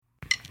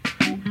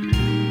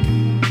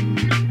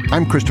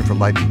I'm Christopher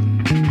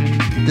Lighton.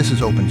 This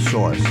is Open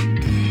Source.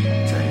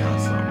 Tell y'all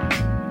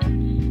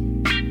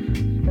something.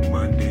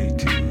 Monday,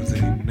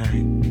 Tuesday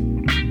night,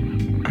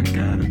 I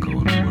gotta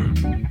go to work.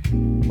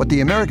 What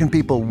the American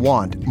people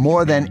want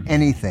more than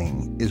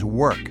anything is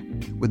work,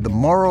 with the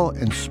moral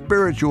and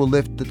spiritual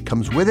lift that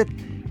comes with it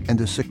and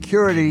the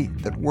security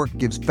that work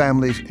gives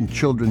families and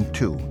children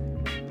too.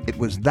 It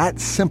was that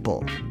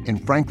simple in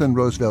Franklin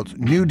Roosevelt's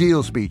New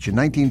Deal speech in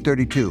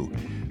 1932,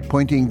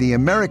 pointing the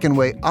American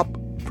way up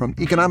from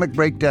economic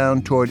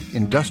breakdown toward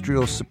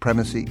industrial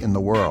supremacy in the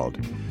world.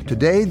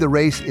 Today, the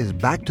race is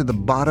back to the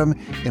bottom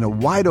in a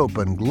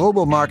wide-open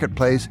global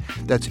marketplace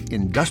that's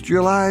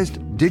industrialized,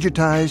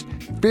 digitized,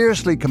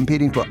 fiercely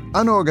competing for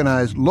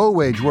unorganized,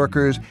 low-wage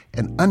workers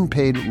and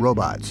unpaid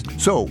robots.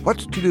 So,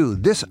 what's to do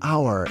this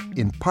hour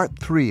in part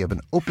 3 of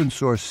an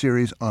open-source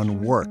series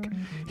on work?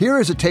 Here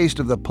is a taste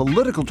of the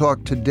political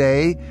talk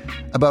today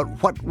about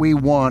what we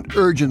want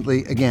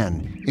urgently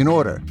again. In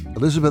order,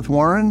 Elizabeth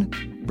Warren,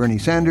 Bernie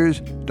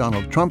Sanders,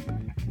 Donald Trump,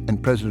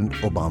 and President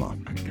Obama.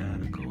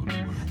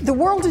 The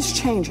world is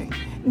changing.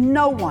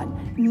 No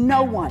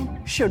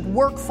one should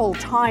work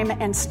full-time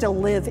and still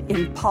live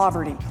in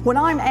poverty. When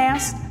I'm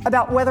asked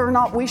about whether or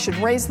not we should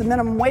raise the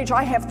minimum wage,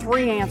 I have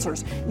 3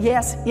 answers.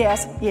 Yes,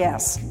 yes,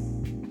 yes.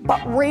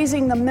 But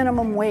raising the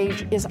minimum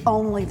wage is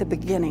only the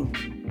beginning.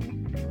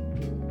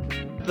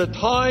 The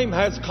time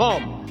has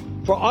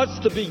come for us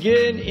to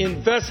begin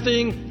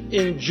investing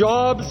in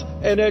jobs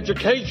and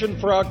education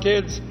for our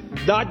kids,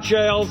 not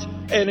jails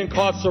and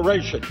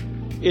incarceration.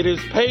 It is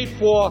paid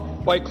for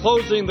by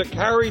closing the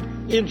carried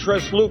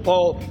interest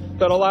loophole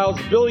that allows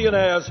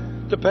billionaires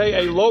to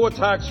pay a lower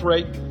tax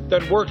rate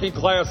than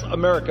working-class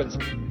Americans.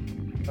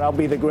 I'll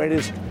be the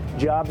greatest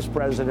jobs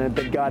president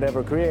that God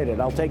ever created.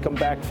 I'll take them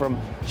back from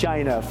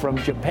China, from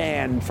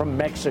Japan, from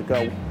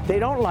Mexico. They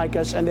don't like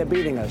us and they're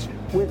beating us.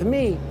 With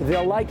me,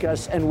 they'll like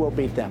us and we'll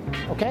beat them,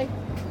 okay?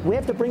 We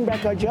have to bring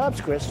back our jobs,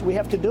 Chris. We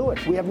have to do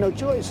it. We have no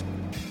choice.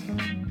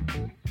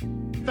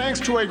 Thanks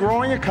to a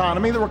growing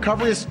economy, the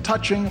recovery is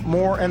touching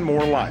more and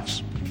more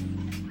lives.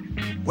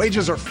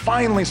 Wages are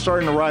finally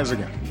starting to rise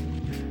again.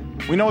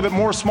 We know that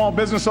more small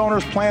business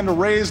owners plan to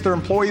raise their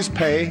employees'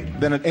 pay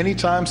than at any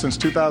time since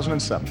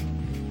 2007.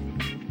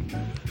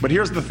 But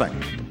here's the thing.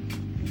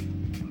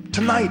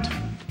 Tonight,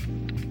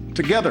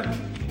 together,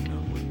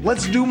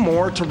 let's do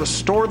more to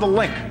restore the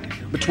link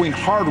between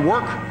hard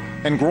work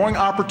and growing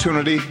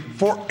opportunity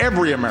for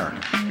every American.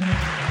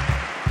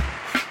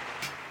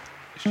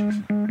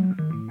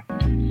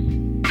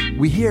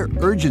 We hear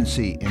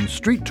urgency in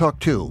Street Talk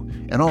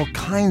 2 and all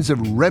kinds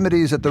of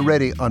remedies at the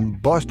ready on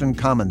Boston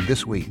Common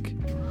this week.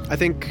 I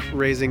think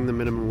raising the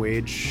minimum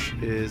wage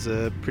is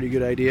a pretty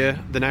good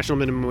idea. The national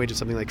minimum wage is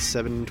something like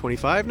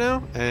 $7.25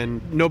 now,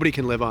 and nobody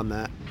can live on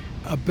that.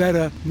 A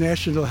better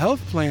national health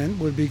plan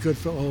would be good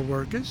for all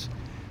workers,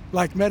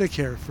 like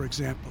Medicare, for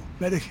example.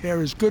 Medicare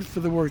is good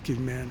for the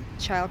working man.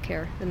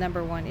 Childcare, the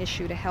number one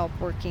issue to help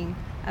working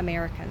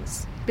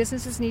Americans.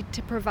 Businesses need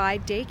to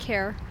provide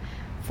daycare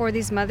for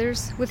these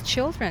mothers with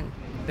children.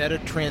 Better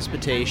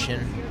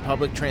transportation,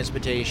 public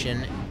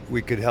transportation.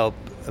 We could help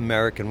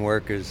American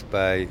workers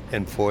by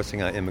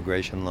enforcing our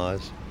immigration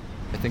laws.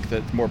 I think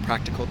that more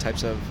practical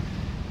types of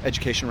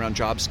education around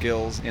job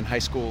skills in high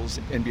schools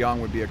and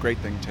beyond would be a great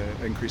thing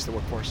to increase the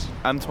workforce.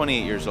 I'm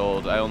 28 years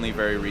old. I only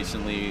very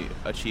recently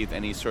achieved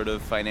any sort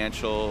of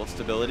financial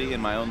stability in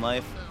my own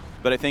life.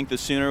 But I think the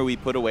sooner we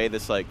put away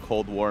this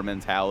Cold War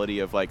mentality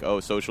of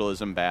oh,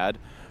 socialism bad,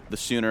 the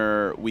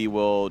sooner we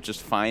will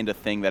just find a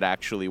thing that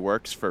actually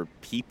works for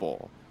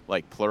people,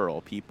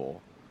 plural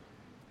people.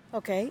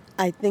 Okay,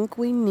 I think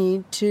we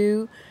need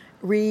to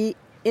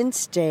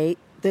reinstate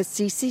the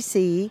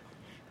CCC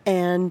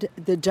and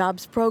the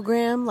jobs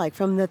program,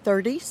 from the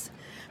 30s.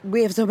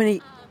 We have so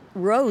many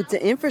roads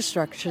and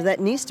infrastructure that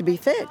needs to be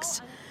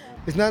fixed.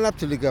 It's not up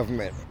to the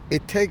government.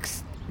 It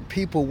takes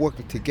people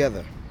working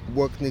together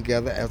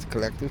as a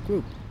collective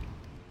group.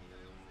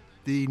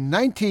 The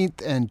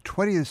 19th and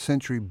 20th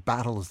century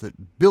battles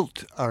that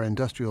built our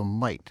industrial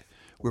might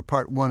were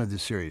part 1 of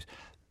this series.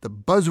 The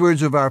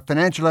buzzwords of our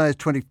financialized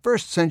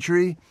 21st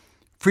century,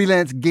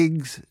 freelance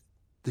gigs,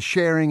 the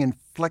sharing and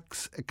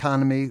flex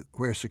economy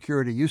where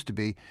security used to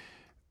be,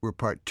 were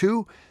part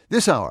 2.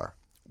 This hour,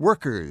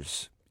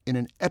 workers in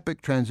an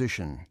epic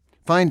transition,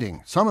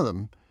 finding, some of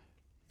them,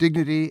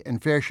 dignity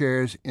and fair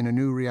shares in a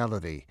new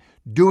reality,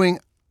 doing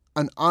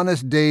an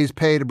honest day's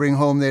pay to bring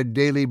home their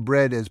daily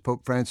bread, as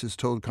Pope Francis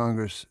told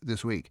Congress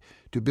this week,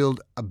 to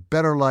build a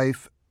better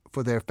life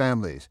for their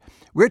families.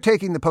 We're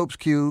taking the Pope's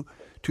cue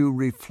to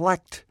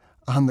reflect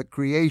on the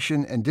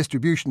creation and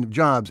distribution of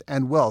jobs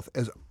and wealth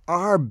as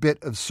our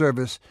bit of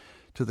service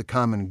to the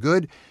common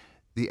good.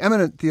 The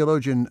eminent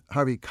theologian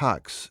Harvey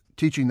Cox,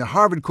 teaching the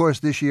Harvard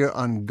course this year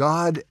on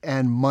God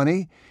and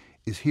money,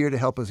 is here to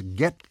help us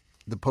get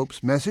the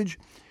Pope's message.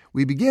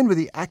 We begin with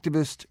the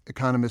activist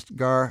economist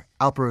Gar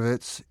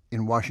Alperovitz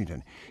in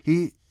Washington.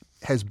 He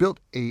has built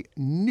a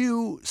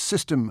new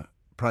system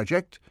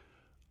project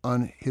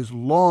on his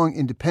long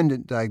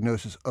independent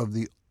diagnosis of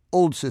the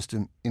old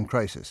system in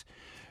crisis.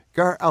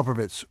 Gar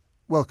Alperovitz,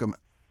 welcome.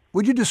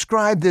 Would you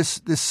describe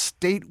this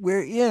state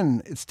we're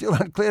in? It's still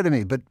unclear to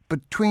me, but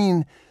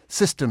between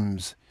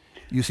systems,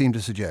 you seem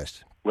to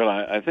suggest. Well,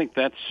 I think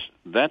that's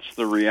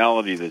the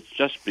reality that's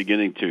just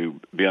beginning to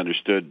be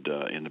understood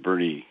in the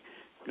Bernie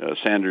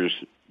Sanders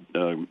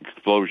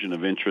explosion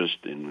of interest,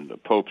 in the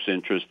Pope's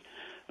interest.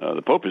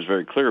 The Pope is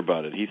very clear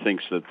about it. He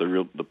thinks that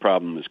the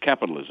problem is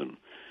capitalism.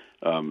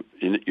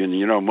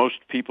 Most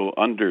people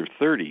under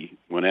 30,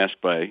 when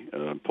asked by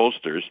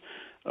pollsters,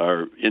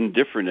 are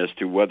indifferent as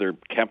to whether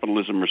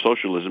capitalism or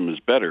socialism is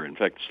better. In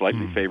fact,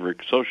 slightly favor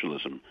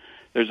socialism.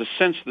 There's a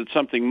sense that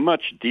something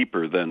much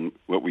deeper than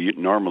what we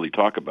normally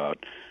talk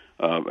about,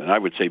 and I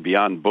would say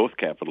beyond both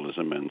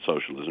capitalism and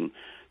socialism,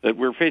 that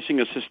we're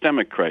facing a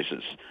systemic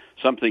crisis,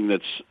 something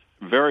that's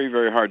very,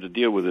 very hard to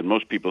deal with. And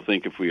most people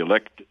think if we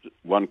elect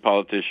one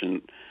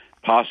politician,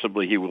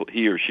 possibly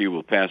he or she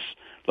will pass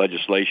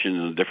legislation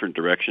in a different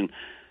direction.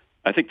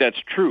 I think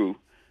that's true.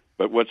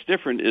 But what's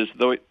different is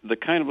though the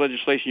kind of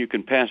legislation you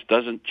can pass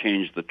doesn't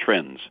change the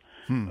trends.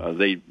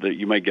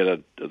 You might get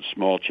a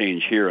small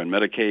change here on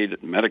Medicaid.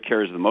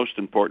 Medicare is the most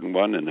important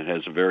one, and it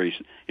has a very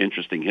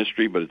interesting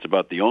history, but it's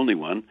about the only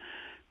one.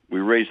 We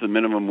raised the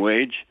minimum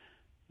wage,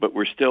 but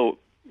we're still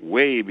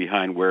way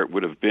behind where it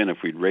would have been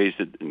if we'd raised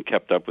it and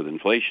kept up with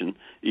inflation,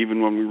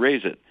 even when we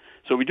raise it.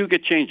 So we do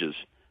get changes,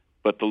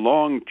 but the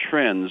long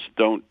trends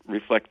don't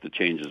reflect the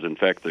changes. In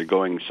fact, they're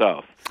going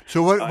south.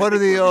 So what are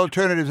the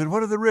alternatives and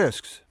what are the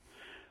risks?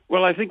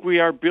 Well, I think we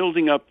are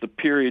building up the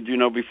period,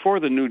 before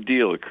the New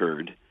Deal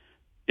occurred.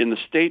 In the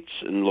states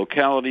and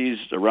localities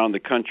around the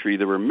country,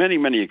 there were many,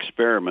 many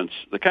experiments,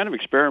 the kind of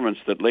experiments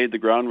that laid the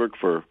groundwork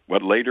for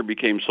what later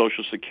became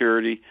Social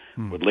Security,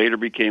 what later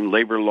became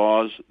labor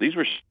laws. These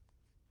were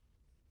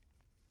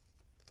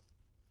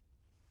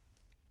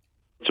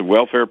some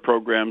welfare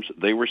programs.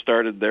 They were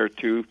started there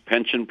too,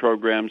 pension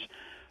programs.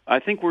 I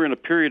think we're in a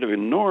period of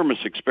enormous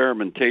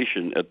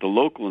experimentation at the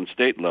local and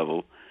state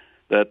level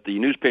that the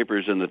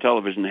newspapers and the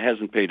television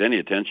hasn't paid any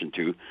attention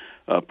to,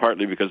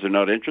 partly because they're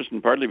not interested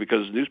and partly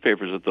because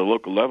newspapers at the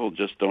local level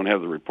just don't have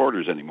the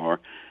reporters anymore.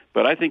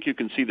 But I think you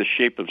can see the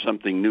shape of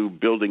something new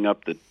building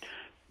up that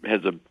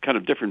has a kind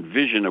of different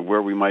vision of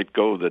where we might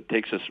go that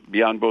takes us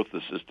beyond both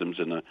the systems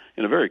in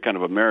a very kind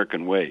of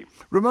American way.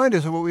 Remind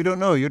us of what we don't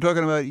know. You're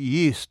talking about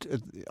yeast,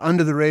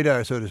 under the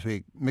radar, so to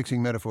speak,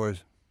 mixing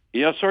metaphors.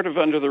 Yeah, sort of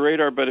under the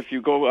radar, but if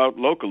you go out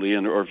locally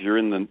or if you're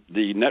in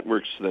the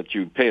networks that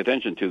you pay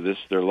attention to this,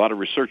 there are a lot of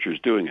researchers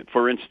doing it.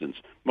 For instance,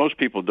 most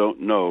people don't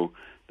know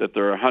that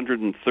there are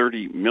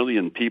 130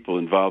 million people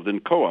involved in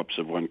co-ops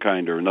of one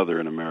kind or another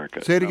in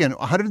America. Say it again,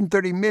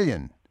 130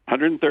 million?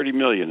 130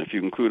 million if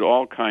you include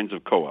all kinds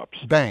of co-ops.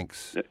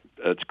 Banks.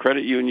 It's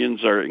credit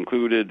unions are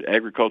included,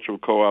 agricultural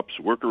co-ops,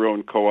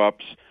 worker-owned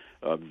co-ops,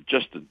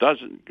 just a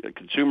dozen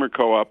consumer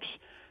co-ops.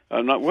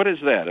 What is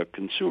that? A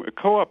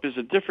co-op is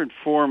a different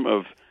form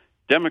of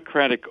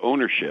democratic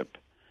ownership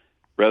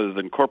rather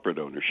than corporate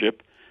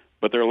ownership,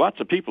 but there are lots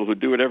of people who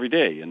do it every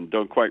day and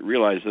don't quite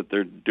realize that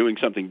they're doing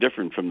something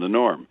different from the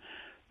norm.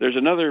 There's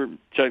another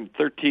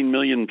 13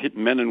 million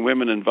men and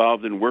women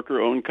involved in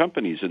worker-owned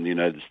companies in the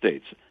United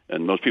States,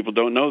 and most people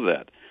don't know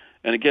that.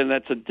 And again,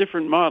 that's a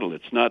different model.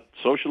 It's not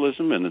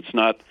socialism, and it's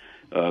not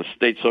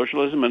state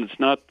socialism, and it's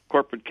not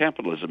corporate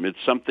capitalism. It's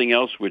something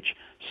else which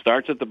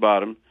starts at the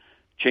bottom,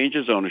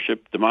 changes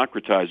ownership,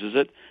 democratizes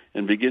it,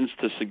 and begins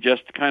to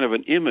suggest kind of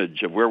an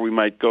image of where we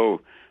might go,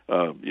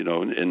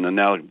 in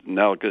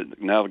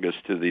analogous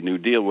to the New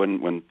Deal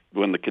when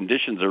the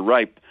conditions are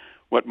ripe,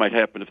 what might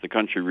happen if the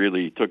country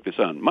really took this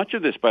on. Much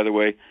of this, by the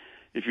way,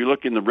 if you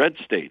look in the red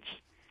states,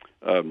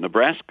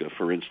 Nebraska,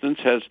 for instance,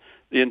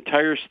 the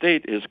entire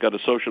state has got a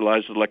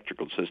socialized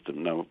electrical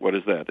system. Now, what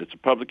is that? It's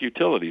public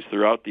utilities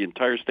throughout the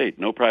entire state,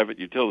 no private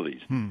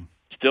utilities.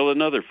 Still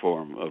another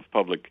form of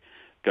public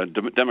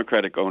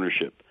democratic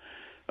ownership.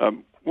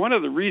 One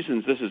of the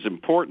reasons this is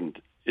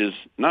important is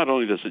not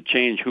only does it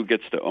change who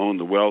gets to own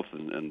the wealth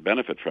and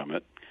benefit from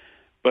it,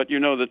 but,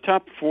 the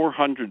top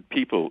 400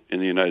 people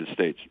in the United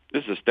States,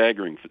 this is a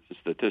staggering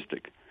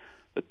statistic,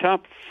 the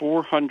top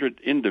 400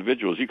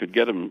 individuals, you could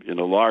get them in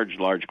a large,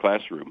 large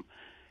classroom,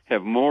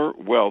 have more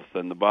wealth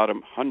than the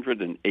bottom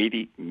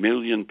 180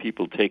 million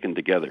people taken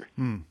together.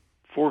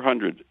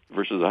 400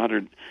 versus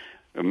 100.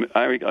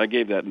 I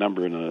gave that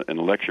number in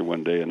a lecture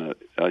one day, and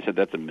I said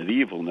that's a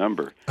medieval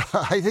number.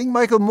 I think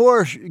Michael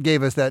Moore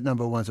gave us that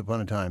number once upon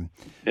a time.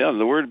 Yeah,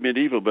 the word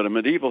medieval, but a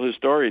medieval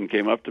historian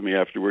came up to me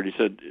afterward. He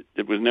said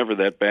it was never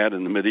that bad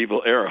in the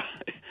medieval era.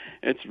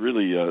 It's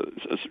really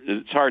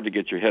it's hard to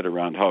get your head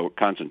around how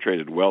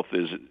concentrated wealth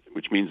is,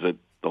 which means that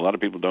a lot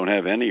of people don't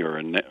have any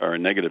or are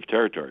in negative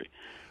territory.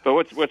 But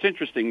what's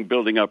interesting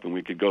building up, and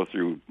we could go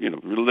through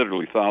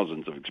literally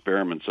thousands of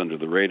experiments under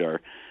the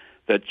radar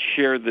that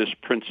share this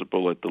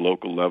principle at the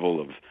local level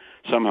of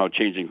somehow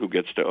changing who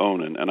gets to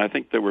own. And I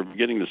think that we're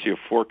beginning to see a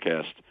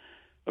forecast,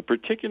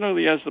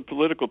 particularly as the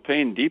political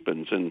pain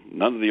deepens and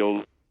none of the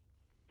old...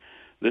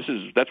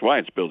 That's why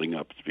it's building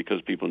up. It's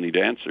because people need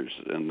answers,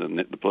 and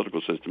the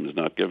political system is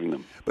not giving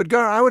them. But,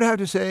 Gar, I would have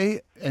to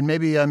say, and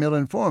maybe I'm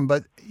ill-informed,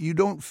 but you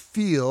don't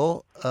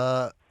feel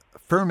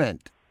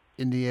ferment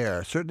in the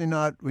air. Certainly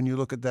not when you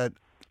look at that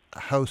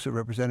House of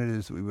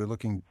Representatives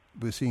that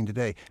we're seeing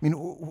today. I mean,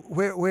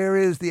 where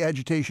is the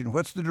agitation?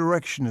 What's the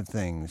direction of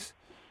things?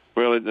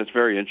 Well, that's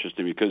very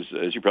interesting because,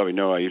 as you probably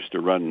know, I used to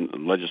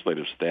run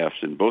legislative staffs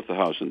in both the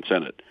House and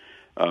Senate.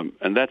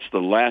 And that's the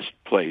last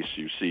place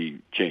you see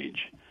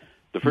change.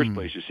 The first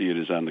place you see it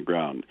is on the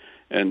ground.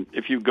 And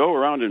if you go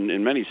around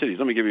in many cities,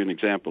 let me give you an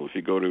example. If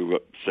you go to,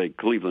 say,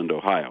 Cleveland,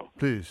 Ohio,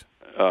 please,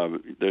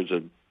 there's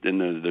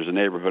a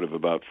neighborhood of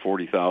about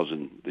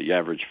 40,000. The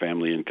average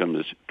family income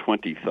is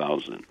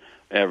 20,000.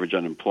 Average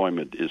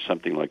unemployment is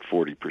something like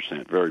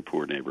 40%. Very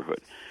poor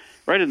neighborhood.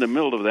 Right in the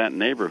middle of that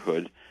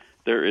neighborhood,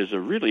 there is a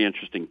really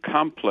interesting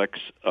complex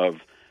of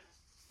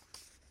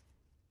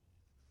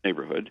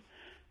neighborhood,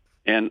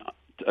 and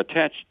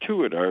attached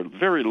to it are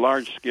very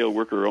large-scale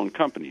worker-owned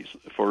companies.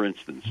 For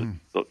instance,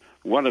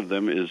 one of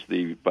them is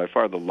by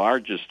far the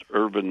largest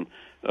urban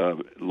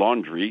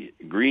laundry,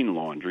 green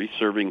laundry,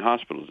 serving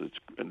hospitals.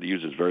 It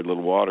uses very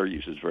little water,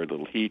 uses very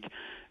little heat,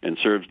 and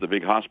serves the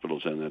big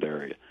hospitals in that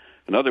area.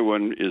 Another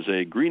one is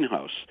a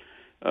greenhouse,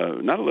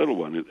 not a little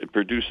one. It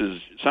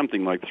produces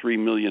something like 3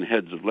 million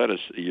heads of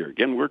lettuce a year.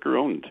 Again,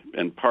 worker-owned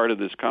and part of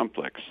this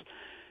complex.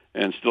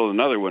 And still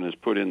another one has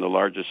put in the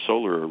largest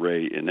solar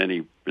array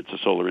it's a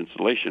solar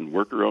installation,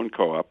 worker-owned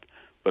co-op,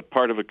 but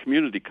part of a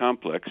community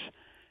complex,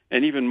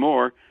 and even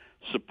more,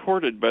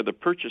 supported by the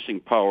purchasing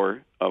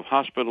power of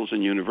hospitals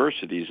and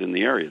universities in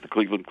the area, the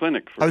Cleveland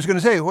Clinic. I was going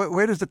to say,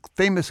 where does the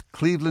famous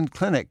Cleveland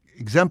Clinic,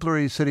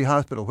 exemplary city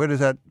hospital, where does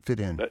that fit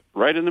in?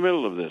 Right in the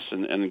middle of this.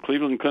 And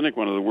Cleveland Clinic,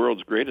 one of the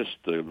world's greatest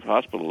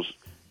hospitals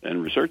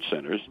and research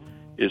centers,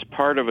 is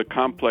part of a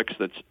complex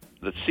that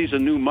sees a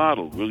new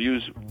model. We'll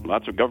use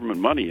lots of government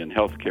money in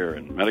health care,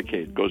 and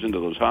Medicaid goes into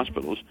those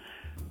hospitals,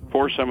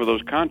 pour some of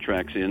those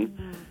contracts in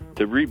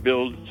to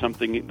rebuild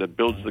something that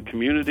builds the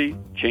community,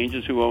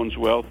 changes who owns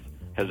wealth,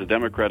 has a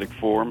democratic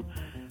form.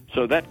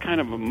 So that kind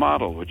of a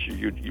model, which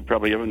you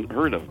probably haven't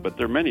heard of, but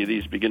there are many of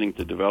these beginning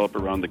to develop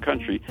around the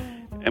country.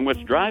 And what's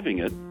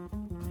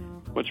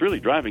really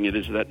driving it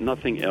is that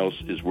nothing else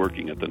is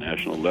working at the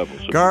national level.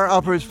 So Gar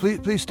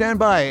Alperovitz, please stand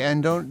by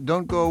and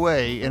don't go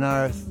away. In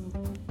our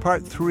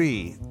part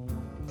 3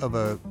 of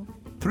a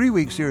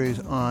 3-week series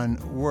on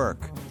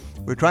work,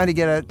 we're trying to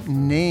get a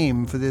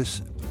name for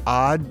this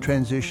odd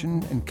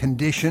transition and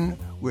condition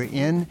we're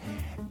in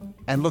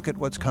and look at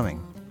what's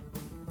coming.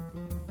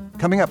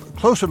 Coming up, a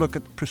closer look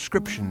at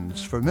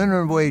prescriptions for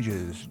minimum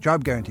wages,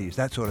 job guarantees,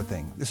 that sort of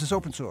thing. This is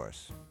Open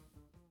Source.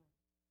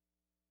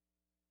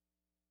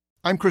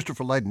 I'm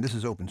Christopher Lydon. This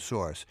is Open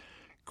Source.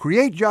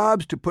 Create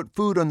jobs to put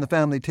food on the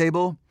family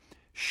table.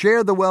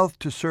 Share the wealth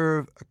to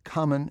serve a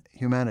common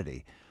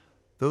humanity.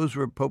 Those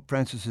were Pope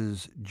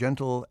Francis's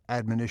gentle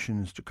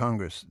admonitions to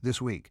Congress this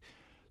week.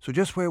 So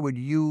just where would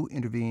you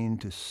intervene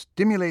to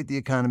stimulate the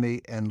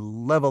economy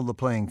and level the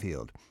playing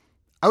field?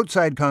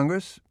 Outside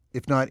Congress,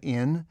 if not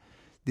in,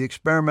 the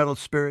experimental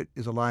spirit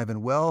is alive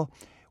and well.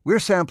 We're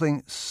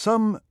sampling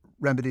some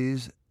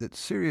remedies that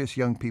serious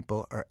young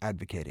people are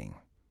advocating.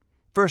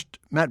 First,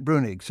 Matt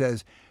Bruenig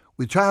says,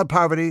 with child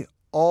poverty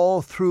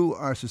all through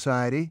our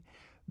society,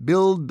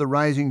 build the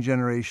rising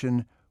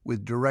generation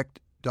with direct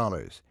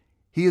dollars.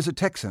 He is a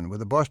Texan with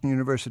a Boston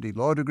University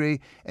law degree,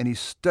 and he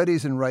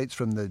studies and writes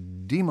from the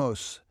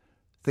Demos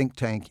think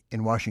tank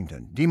in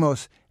Washington.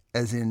 Demos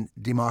as in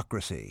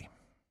democracy.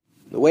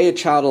 The way a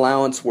child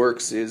allowance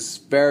works is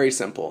very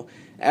simple.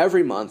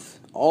 Every month,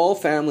 all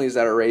families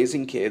that are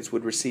raising kids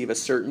would receive a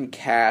certain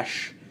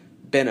cash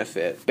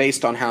benefit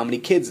based on how many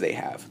kids they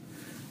have.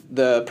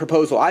 The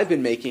proposal I've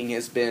been making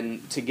has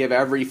been to give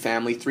every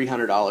family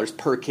 $300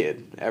 per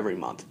kid every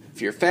month.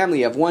 If you're a family,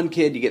 you have one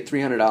kid, you get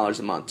 $300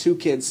 a month. 2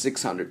 kids,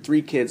 $600.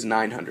 3 kids,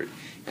 $900.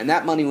 And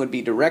that money would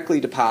be directly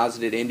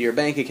deposited into your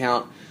bank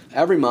account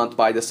every month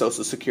by the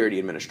Social Security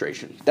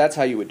Administration. That's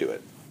how you would do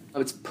it.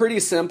 It's pretty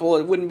simple.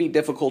 It wouldn't be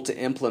difficult to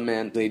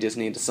implement. They just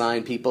need to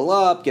sign people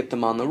up, get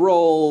them on the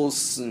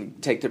rolls,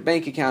 and take their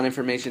bank account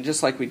information,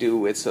 just like we do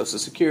with Social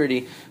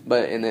Security,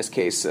 but in this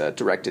case,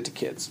 directed to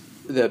kids.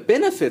 The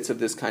benefits of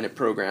this kind of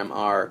program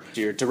are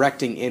you're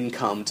directing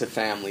income to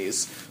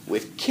families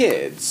with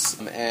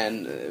kids,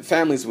 and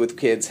families with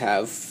kids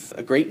have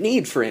a great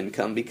need for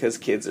income because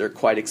kids are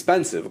quite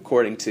expensive.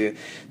 According to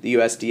the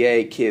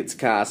USDA, kids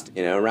cost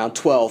around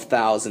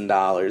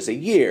 $12,000 a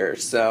year,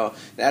 so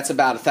that's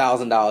about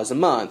 $1,000 a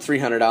month.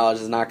 $300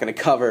 is not going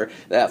to cover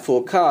that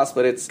full cost,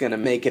 but it's going to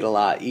make it a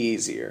lot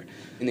easier.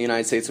 In the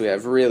United States, we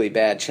have really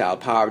bad child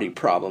poverty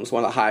problems,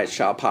 one of the highest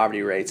child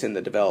poverty rates in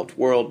the developed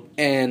world.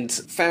 And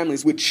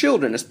families with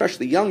children,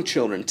 especially young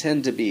children,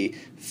 tend to be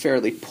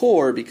fairly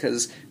poor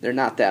because they're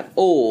not that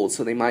old.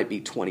 So they might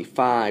be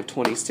 25,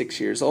 26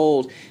 years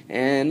old.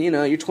 And,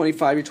 you're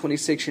 25, you're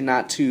 26, you're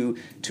not too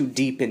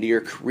deep into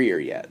your career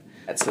yet.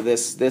 And so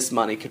this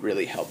money could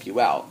really help you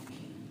out.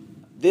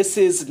 This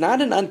is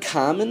not an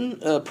uncommon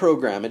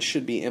program, it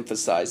should be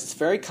emphasized. It's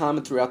very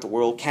common throughout the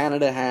world.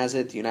 Canada has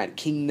it, the United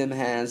Kingdom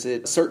has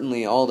it,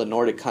 certainly all the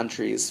Nordic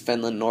countries,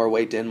 Finland,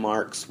 Norway,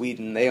 Denmark,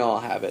 Sweden, they all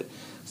have it.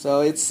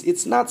 So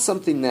it's not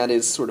something that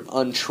is sort of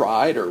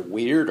untried or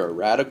weird or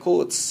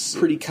radical. It's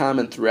pretty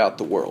common throughout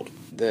the world.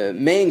 The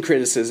main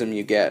criticism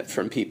you get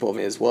from people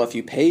is, well, if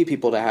you pay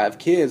people to have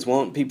kids,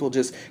 won't people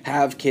just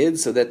have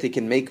kids so that they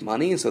can make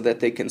money, so that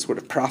they can sort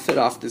of profit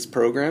off this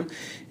program?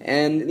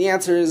 And the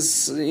answer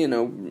is,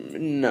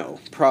 no,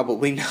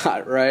 probably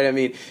not, right? I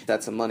mean,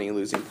 that's a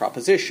money-losing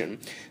proposition.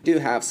 We do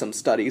have some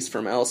studies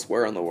from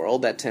elsewhere in the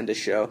world that tend to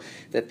show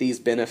that these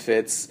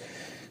benefits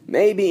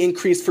maybe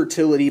increase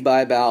fertility by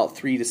about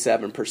 3 to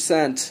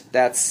 7%.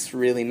 That's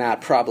really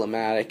not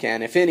problematic.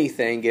 And if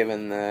anything,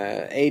 given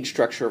the age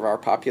structure of our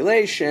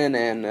population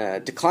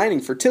and declining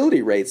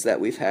fertility rates that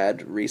we've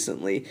had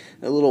recently,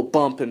 a little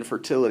bump in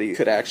fertility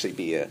could actually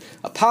be a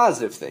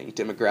positive thing,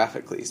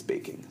 demographically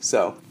speaking.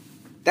 So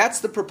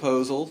that's the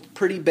proposal.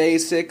 Pretty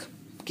basic.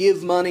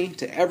 Give money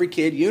to every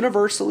kid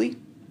universally.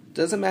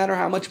 Doesn't matter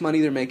how much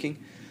money they're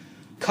making.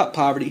 Cut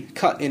poverty,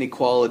 cut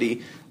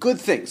inequality. Good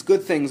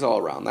things all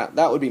around.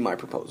 That would be my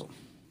proposal.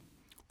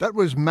 That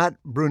was Matt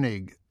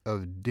Bruenig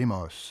of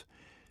Demos.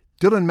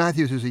 Dylan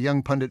Matthews is a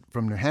young pundit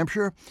from New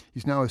Hampshire.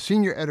 He's now a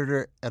senior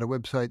editor at a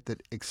website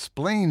that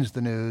explains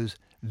the news,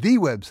 the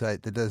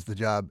website that does the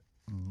job,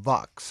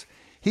 Vox.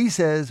 He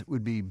says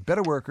we'd be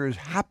better workers,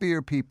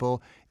 happier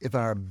people if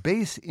our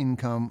base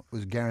income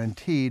was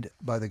guaranteed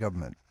by the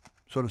government.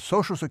 Sort of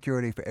social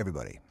security for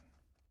everybody.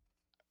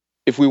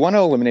 If we want to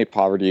eliminate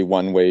poverty,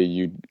 one way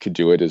you could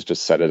do it is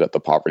just set it at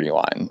the poverty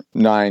line,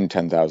 $9,000,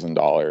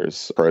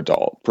 $10,000 per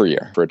adult per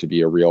year, for it to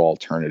be a real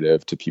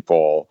alternative to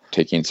people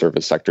taking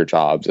service sector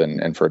jobs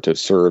and for it to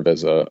serve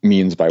as a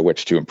means by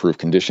which to improve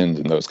conditions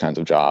in those kinds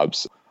of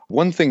jobs.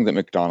 One thing that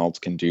McDonald's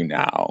can do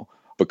now,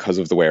 because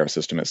of the way our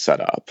system is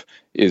set up,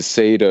 is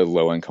say to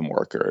low-income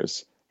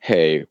workers,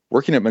 hey,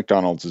 working at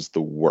McDonald's is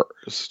the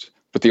worst,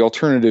 but the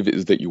alternative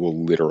is that you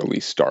will literally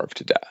starve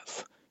to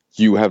death.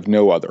 You have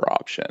no other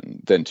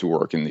option than to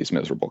work in these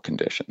miserable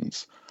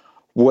conditions.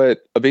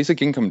 What a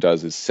basic income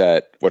does is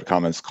set what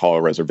economists call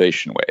a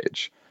reservation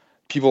wage.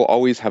 People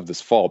always have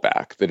this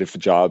fallback that if a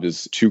job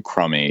is too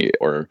crummy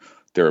or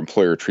their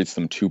employer treats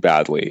them too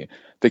badly,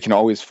 they can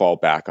always fall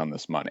back on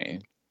this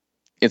money.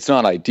 It's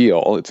not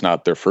ideal, it's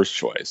not their first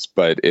choice,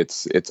 but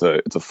it's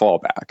a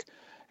fallback.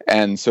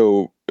 And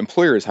so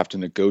employers have to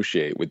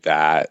negotiate with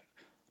that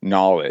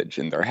knowledge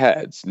in their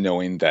heads,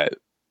 knowing that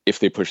if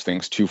they push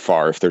things too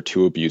far, if they're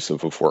too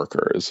abusive of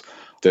workers,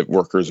 that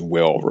workers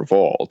will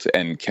revolt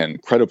and can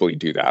credibly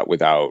do that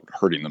without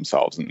hurting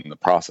themselves in the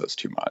process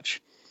too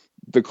much.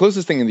 The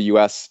closest thing in the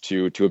U.S.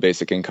 to a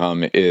basic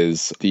income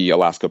is the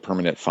Alaska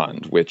Permanent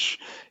Fund, which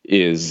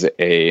is an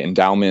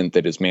endowment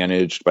that is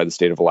managed by the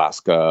state of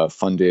Alaska,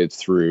 funded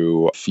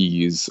through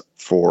fees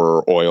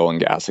for oil and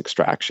gas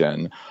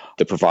extraction,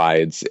 that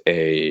provides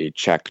a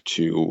check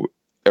to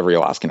every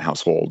Alaskan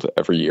household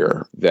every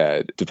year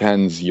that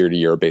depends year to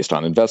year based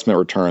on investment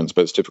returns,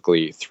 but it's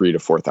typically $3,000 to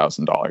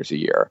 $4,000 a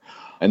year.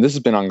 And this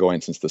has been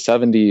ongoing since the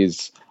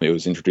 70s. It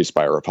was introduced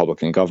by a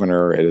Republican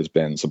governor. It has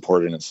been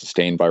supported and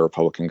sustained by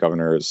Republican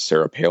governors.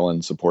 Sarah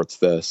Palin supports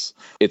this.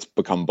 It's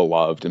become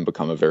beloved and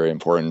become a very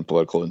important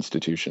political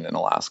institution in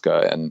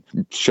Alaska and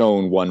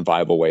shown one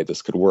viable way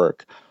this could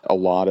work. A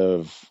lot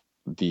of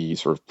the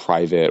sort of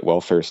private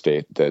welfare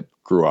state that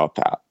grew up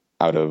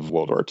out of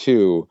World War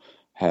II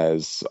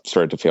has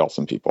started to fail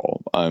some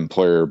people.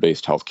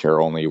 Employer-based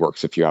healthcare only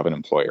works if you have an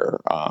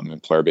employer.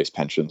 Employer-based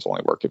pensions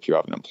only work if you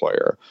have an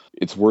employer.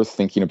 It's worth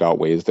thinking about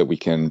ways that we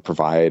can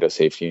provide a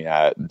safety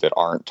net that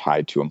aren't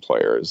tied to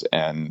employers,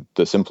 and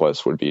the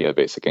simplest would be a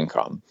basic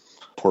income.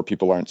 Poor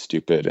people aren't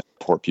stupid.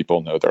 Poor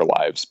people know their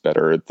lives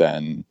better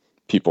than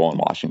people in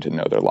Washington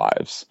know their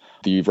lives.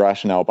 The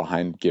rationale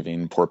behind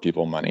giving poor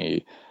people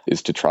money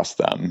is to trust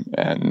them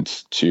and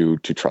to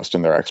trust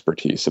in their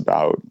expertise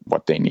about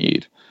what they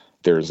need.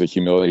 There's a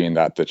humility in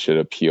that should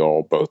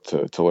appeal both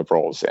to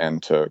liberals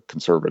and to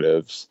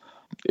conservatives.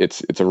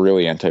 It's a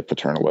really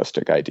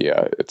anti-paternalistic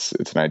idea. It's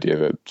an idea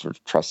that sort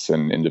of trusts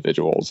in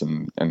individuals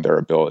and their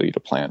ability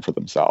to plan for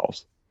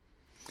themselves.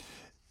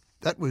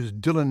 That was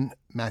Dylan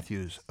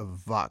Matthews of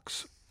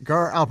Vox.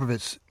 Gar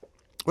Alperovitz,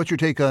 what's your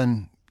take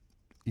on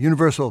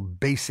universal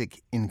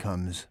basic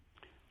incomes?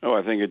 Oh,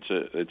 I think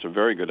it's a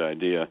very good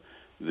idea.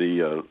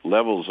 The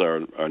levels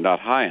are not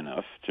high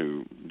enough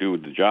to do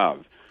the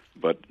job.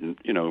 But,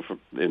 you know,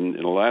 in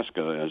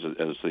Alaska,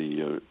 as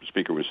the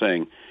speaker was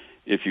saying,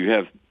 if you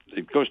have,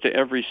 it goes to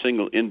every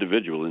single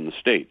individual in the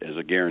state as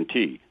a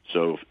guarantee.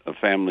 So a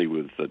family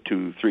with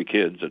 2-3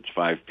 kids, that's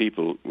 5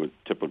 people, would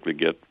typically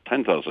get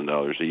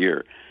 $10,000 a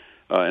year.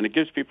 And it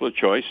gives people a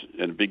choice,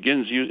 and it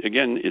begins,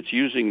 it's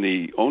using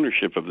the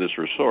ownership of this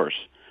resource,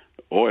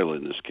 oil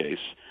in this case,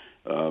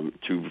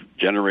 to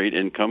generate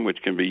income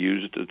which can be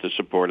used to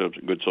support a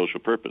good social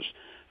purpose.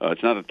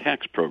 It's not a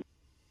tax program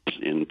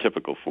in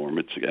typical form.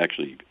 It's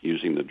actually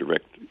using the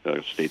direct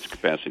state's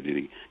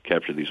capacity to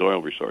capture these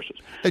oil resources.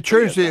 It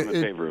turns I'm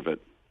in favor of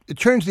it. It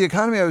turns the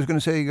economy, I was going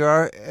to say,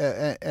 Gar,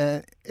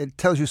 it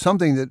tells you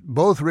something that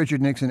both Richard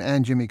Nixon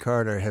and Jimmy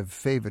Carter have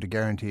favored a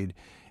guaranteed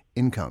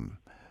income.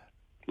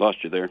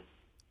 Lost you there.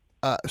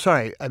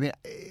 Sorry. I mean,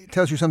 it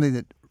tells you something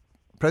that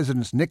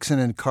Presidents Nixon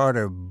and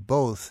Carter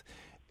both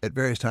at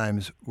various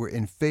times were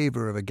in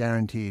favor of a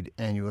guaranteed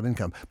annual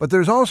income. But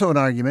there's also an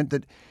argument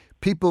that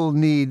people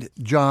need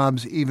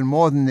jobs even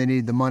more than they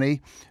need the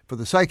money for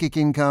the psychic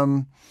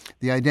income,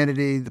 the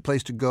identity, the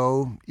place to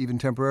go, even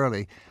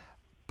temporarily.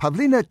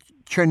 Pavlina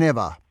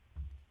Cherneva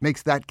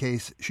makes that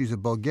case. She's a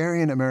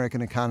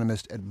Bulgarian-American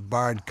economist at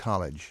Bard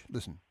College.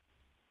 Listen.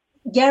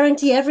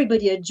 Guarantee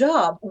everybody a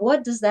job.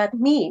 What does that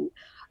mean?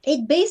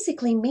 It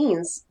basically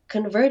means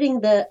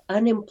converting the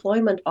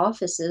unemployment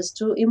offices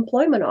to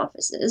employment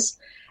offices.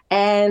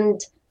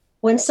 And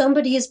when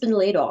somebody has been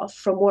laid off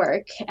from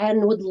work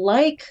and would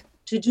like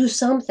to do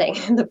something,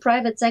 and the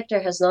private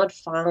sector has not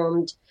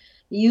found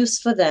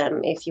use for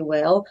them, if you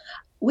will,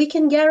 we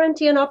can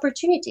guarantee an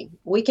opportunity.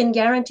 We can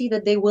guarantee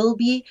that there will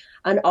be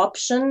an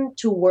option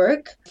to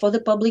work for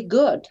the public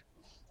good.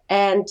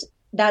 And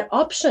that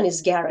option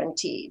is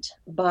guaranteed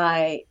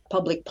by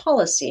public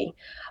policy.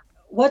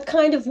 What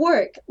kind of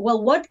work?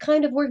 Well, what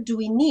kind of work do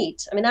we need?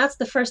 I mean, that's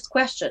the first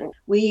question.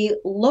 We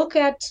look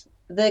at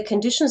the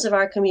conditions of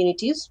our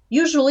communities.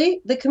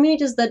 Usually, the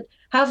communities that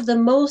have the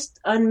most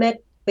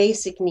unmet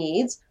basic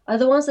needs are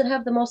the ones that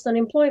have the most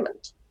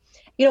unemployment.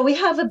 You know, we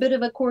have a bit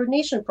of a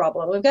coordination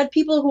problem. We've got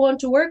people who want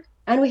to work,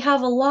 and we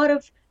have a lot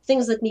of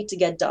things that need to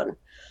get done.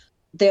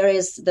 There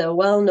is the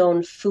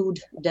well-known food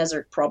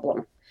desert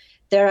problem.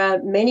 There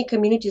are many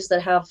communities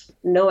that have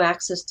no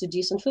access to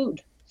decent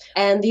food.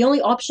 And the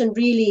only option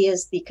really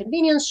is the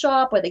convenience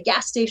shop or the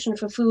gas station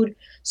for food.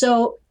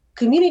 So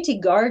community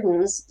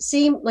gardens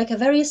seem like a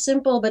very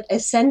simple but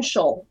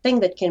essential thing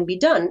that can be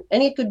done.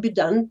 And it could be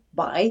done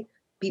by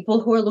people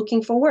who are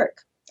looking for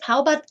work. How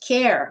about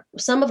care?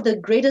 Some of the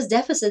greatest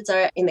deficits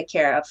are in the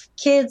care of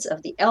kids,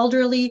 of the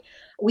elderly.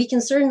 We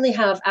can certainly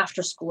have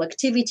after-school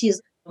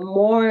activities,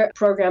 more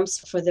programs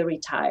for the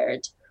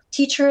retired.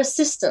 Teacher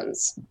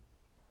assistants.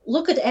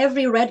 Look at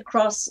every Red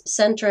Cross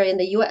center in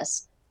the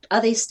U.S.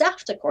 Are they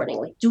staffed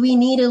accordingly? Do we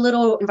need a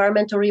little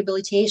environmental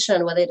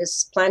rehabilitation, whether it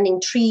is planting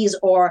trees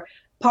or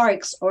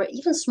parks or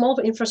even small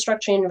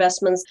infrastructure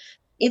investments?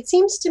 It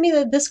seems to me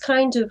that this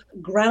kind of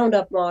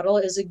ground-up model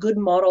is a good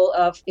model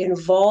of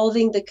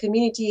involving the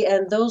community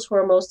and those who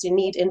are most in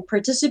need in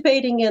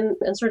participating in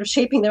and sort of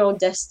shaping their own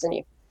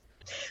destiny.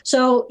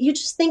 So you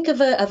just think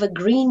of a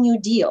Green New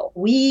Deal.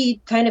 We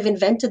kind of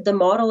invented the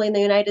model in the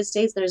United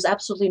States. There's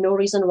absolutely no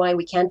reason why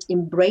we can't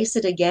embrace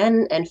it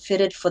again and fit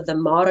it for the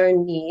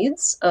modern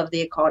needs of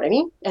the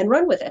economy and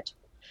run with it.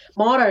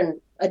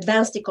 Modern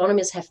advanced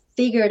economists have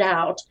figured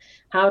out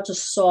how to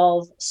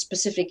solve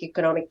specific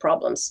economic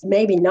problems.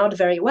 Maybe not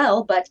very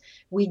well, but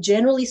we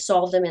generally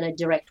solve them in a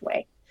direct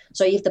way.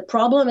 So if the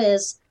problem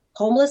is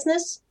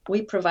homelessness,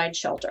 we provide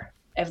shelter.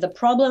 If the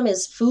problem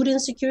is food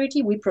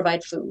insecurity, we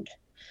provide food.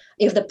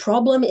 If the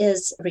problem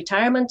is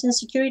retirement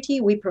insecurity,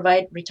 we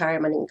provide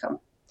retirement income.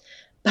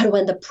 But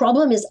when the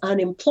problem is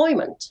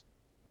unemployment,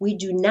 we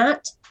do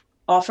not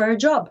offer a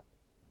job.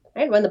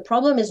 Right? When the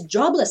problem is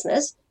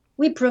joblessness,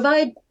 we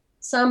provide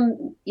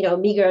some,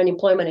 meager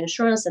unemployment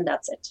insurance, and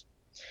that's it.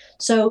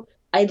 So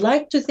I'd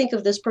like to think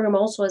of this program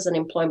also as an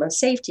employment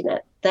safety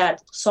net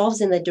that solves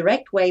in a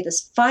direct way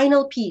this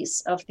final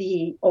piece of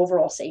the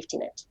overall safety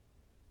net.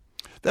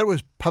 That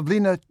was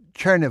Pavlina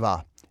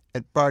Cherneva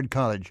at Bard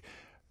College.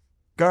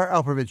 Gar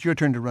Alperovitz, your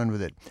turn to run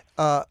with it.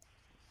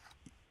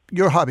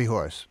 Your hobby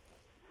horse.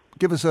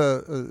 Give us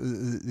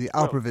the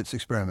Alperovitz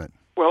experiment.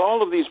 Well,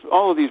 all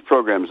of these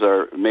programs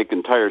make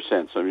entire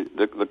sense. I mean,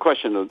 the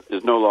question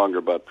is no longer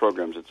about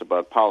programs; it's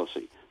about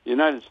policy. The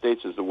United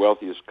States is the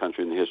wealthiest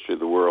country in the history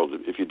of the world.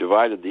 If you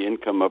divided the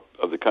income up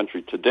of the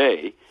country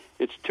today,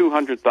 it's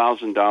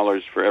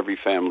 $200,000 for every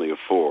family of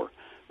four.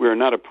 We are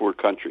not a poor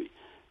country.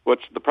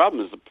 What's the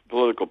problem is the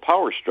political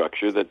power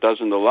structure that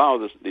doesn't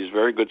allow these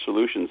very good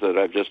solutions that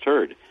I've just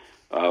heard.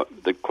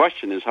 The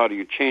question is, how do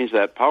you change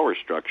that power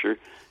structure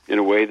in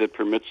a way that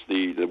permits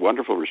the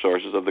wonderful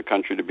resources of the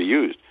country to be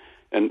used?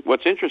 And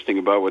what's interesting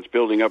about what's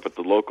building up at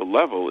the local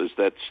level is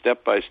that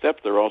step by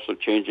step they're also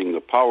changing the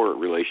power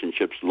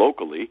relationships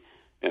locally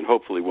and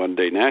hopefully one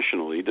day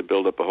nationally to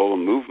build up a whole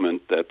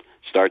movement that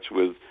starts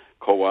with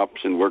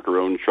co-ops and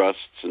worker-owned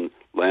trusts and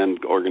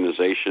land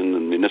organization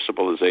and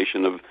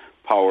municipalization of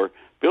power,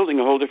 building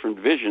a whole different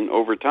vision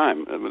over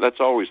time. That's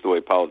always the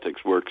way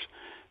politics works.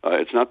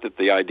 It's not that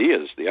the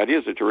ideas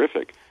are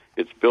terrific.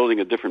 It's building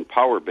a different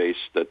power base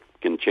that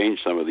can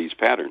change some of these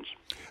patterns.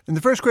 And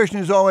the first question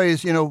is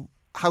always,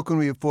 how can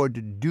we afford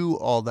to do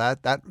all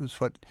that? That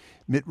was what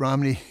Mitt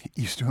Romney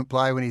used to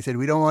imply when he said,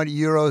 we don't want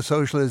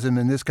Euro-socialism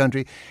in this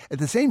country. At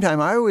the same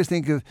time, I always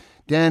think of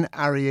Dan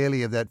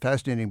Ariely of that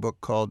fascinating book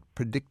called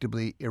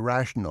Predictably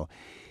Irrational.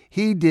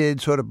 He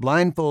did sort of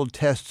blindfold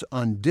tests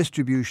on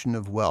distribution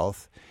of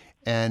wealth,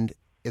 and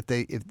if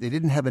they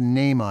didn't have a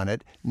name on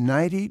it,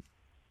 93%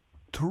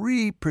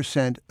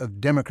 of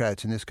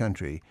Democrats in this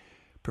country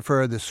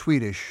prefer the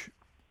Swedish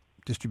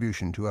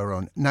distribution to our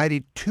own.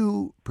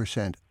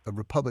 92% of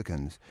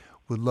Republicans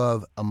would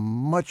love a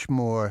much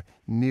more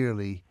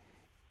nearly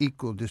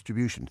equal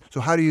distribution. So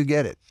how do you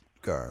get it,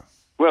 Gar?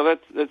 Well,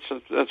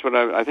 that's what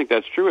I think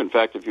that's true. In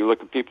fact, if you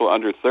look at people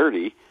under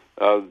 30,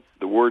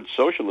 the word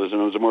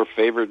socialism is more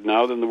favored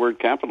now than the word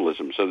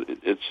capitalism. So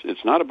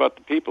it's not about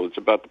the people; it's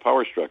about the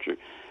power structure.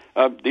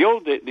 The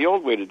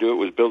old way to do it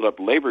was build up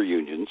labor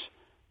unions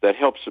that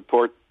helped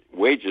support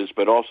wages,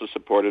 but also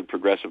supported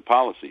progressive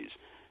policies.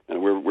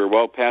 And we're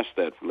well past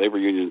that. Labor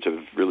unions have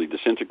really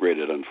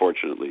disintegrated,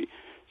 unfortunately.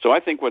 So I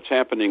think what's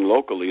happening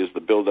locally is the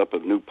buildup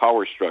of new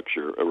power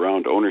structure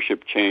around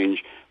ownership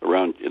change,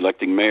 around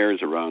electing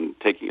mayors, around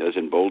taking, as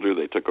in Boulder,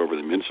 they took over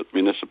the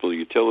municipal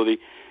utility.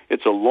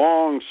 It's a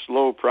long,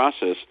 slow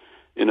process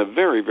in a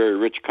very, very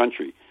rich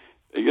country.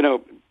 You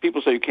know,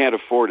 people say you can't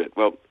afford it.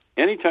 Well,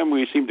 anytime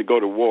we seem to go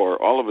to war,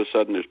 all of a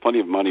sudden there's plenty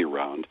of money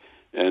around,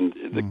 and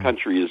the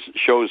country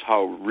shows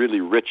how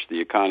really rich the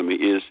economy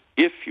is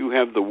if you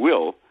have the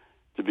will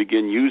to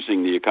begin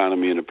using the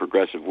economy in a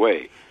progressive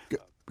way.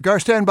 Gar,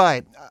 stand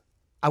by.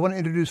 I want to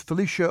introduce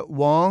Felicia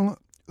Wong,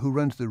 who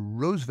runs the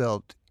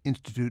Roosevelt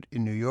Institute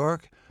in New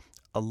York,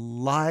 a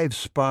live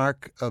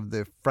spark of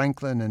the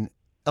Franklin and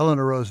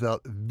Eleanor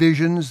Roosevelt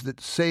visions that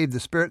saved the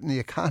spirit and the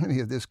economy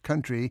of this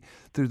country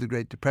through the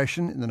Great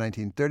Depression in the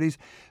 1930s.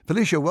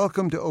 Felicia,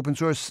 welcome to Open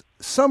Source.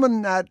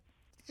 Summon that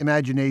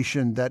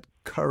imagination, that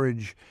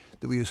courage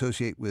that we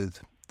associate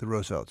with the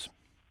Roosevelts.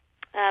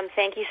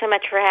 Thank you so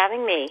much for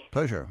having me.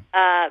 Pleasure.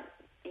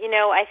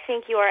 I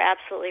think you are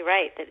absolutely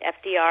right that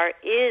FDR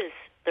is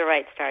the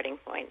right starting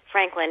point.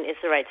 Franklin is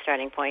the right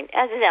starting point,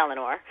 as is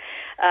Eleanor,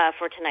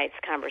 for tonight's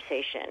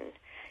conversation.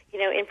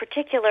 In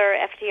particular,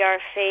 FDR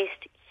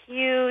faced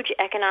huge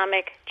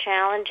economic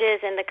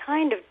challenges and the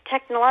kind of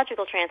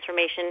technological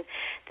transformation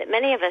that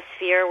many of us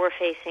fear we're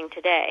facing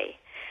today.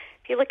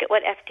 If you look at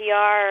what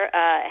FDR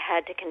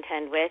had to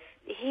contend with,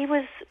 he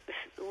was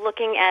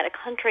looking at a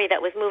country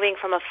that was moving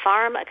from a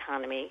farm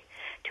economy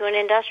to an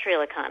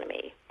industrial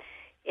economy.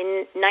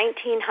 In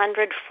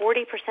 1900,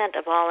 40%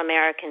 of all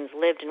Americans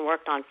lived and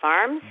worked on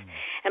farms,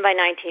 and by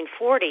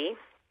 1940,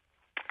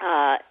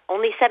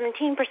 only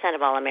 17%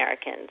 of all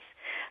Americans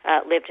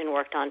lived and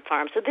worked on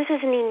farms. So this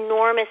is an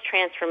enormous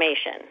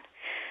transformation.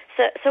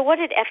 So what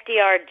did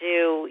FDR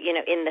do,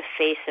 in the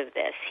face of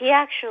this? He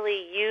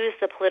actually used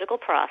the political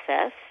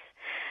process.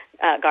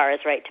 Gar is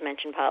right to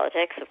mention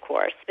politics, of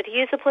course, but he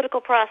used the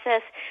political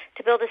process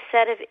to build a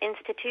set of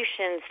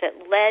institutions that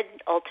led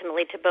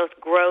ultimately to both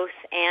growth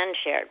and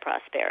shared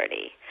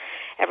prosperity.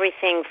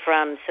 Everything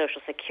from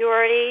Social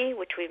Security,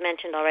 which we've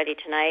mentioned already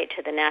tonight,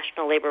 to the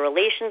National Labor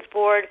Relations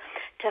Board,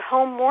 to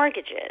home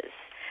mortgages.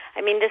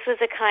 I mean, this was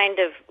a kind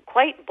of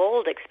quite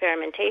bold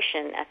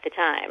experimentation at the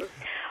time.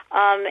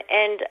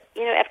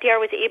 FDR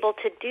was able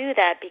to do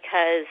that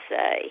because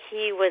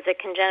he was a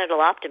congenital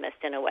optimist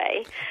in a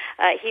way.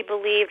 He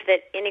believed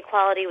that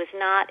inequality was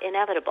not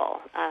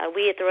inevitable.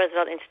 We at the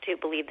Roosevelt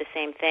Institute believe the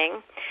same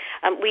thing.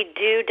 We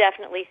do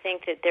definitely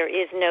think that there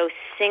is no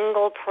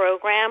single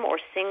program or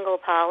single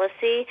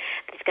policy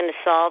that's going to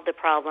solve the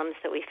problems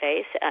that we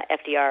face.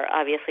 FDR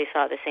obviously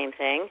saw the same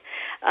thing.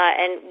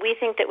 And we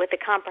think that with the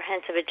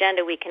comprehensive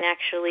agenda, we can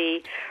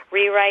actually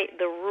rewrite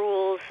the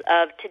rules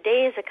of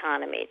today's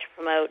economy to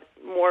promote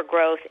more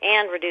growth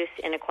and reduce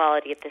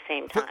inequality at the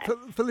same time.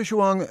 Felicia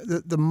Wong,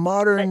 the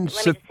modern...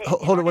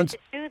 hold on. To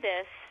do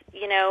this,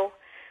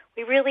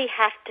 we really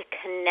have to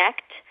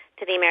connect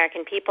to the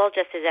American people,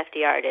 just as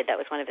FDR did. That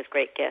was one of his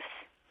great gifts.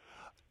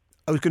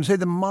 I was going to say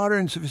the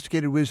modern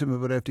sophisticated wisdom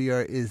about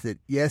FDR is that,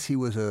 yes, he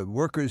was a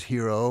workers'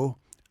 hero,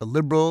 a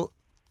liberal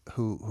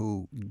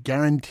who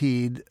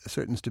guaranteed a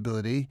certain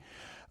stability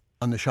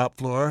on the shop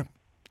floor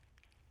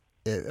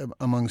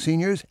among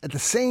seniors. At the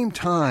same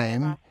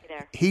time,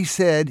 he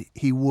said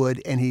he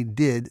would, and he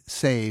did,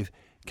 save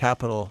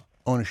capital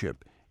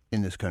ownership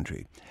in this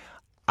country.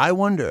 I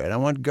wonder, and I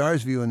want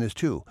Gar's view on this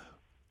too,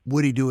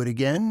 would he do it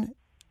again?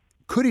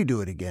 Could he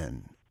do it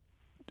again?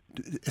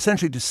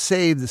 Essentially to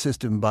save the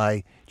system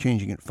by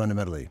changing it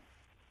fundamentally.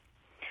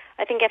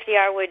 I think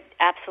FDR would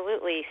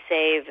absolutely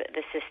save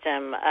the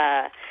system,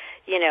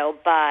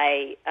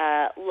 by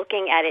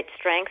looking at its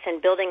strengths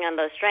and building on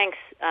those strengths,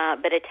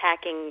 but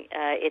attacking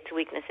its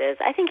weaknesses.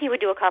 I think he would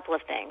do a couple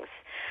of things.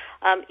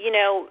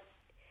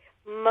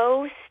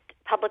 Most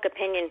public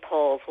opinion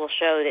polls will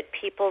show that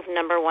people's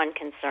number one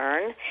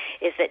concern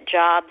is that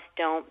jobs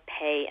don't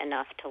pay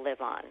enough to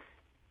live on.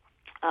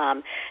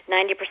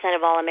 90%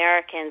 of all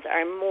Americans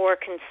are more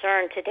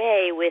concerned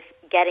today with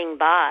getting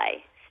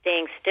by,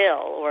 staying still,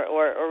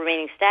 or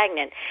remaining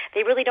stagnant.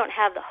 They really don't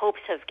have the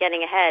hopes of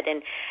getting ahead.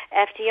 And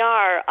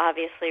FDR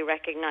obviously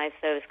recognized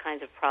those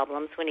kinds of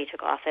problems when he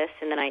took office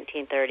in the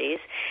 1930s.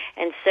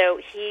 And so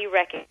he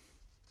recognized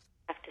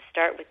have to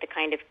start with the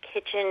kind of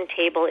kitchen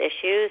table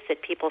issues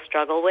that people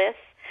struggle with,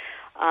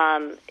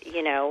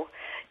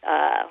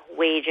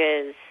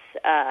 wages,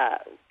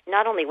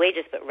 not only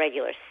wages, but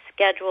regular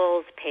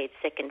schedules, paid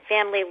sick and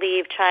family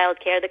leave, child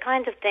care, the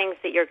kinds of things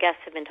that your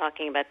guests have been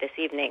talking about this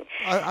evening.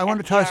 I want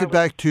to toss it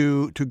back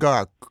to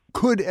Gar.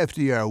 Would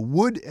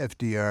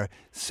FDR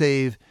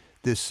save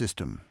this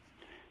system?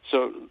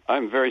 So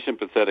I'm very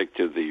sympathetic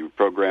to the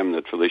program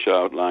that Felicia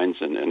outlines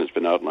and has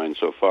been outlined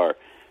so far.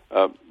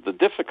 The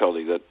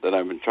difficulty that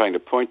I've been trying to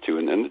point to,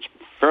 and it's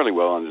fairly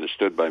well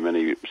understood by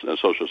many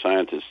social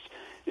scientists,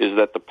 is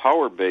that the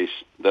power base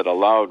that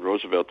allowed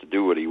Roosevelt to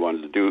do what he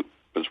wanted to do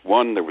was,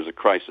 one, there was a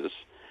crisis,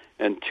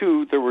 and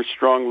two, there were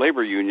strong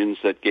labor unions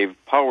that gave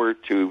power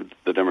to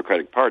the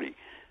Democratic Party.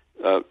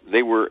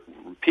 They were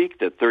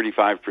peaked at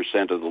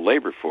 35% of the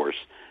labor force.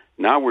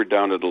 Now we're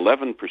down at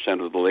 11%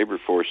 of the labor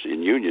force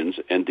in unions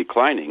and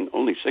declining,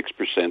 only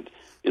 6%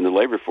 in the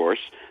labor force.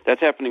 That's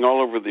happening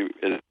all over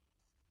and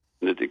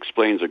it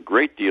explains a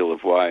great deal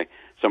of why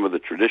some of the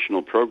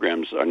traditional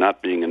programs are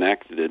not being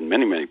enacted in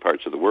many, many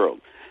parts of the world.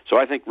 So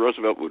I think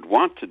Roosevelt would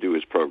want to do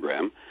his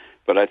program,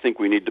 but I think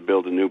we need to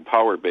build a new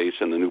power base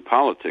and a new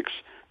politics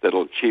that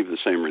will achieve the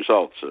same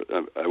results.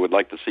 I would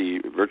like to see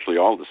virtually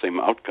all the same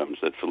outcomes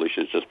that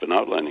Felicia has just been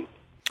outlining.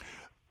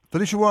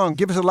 Felicia Wong,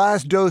 give us a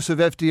last dose of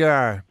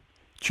FDR.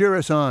 Cheer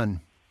us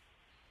on.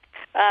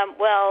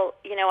 Well,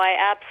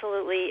 I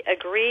absolutely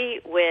agree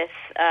with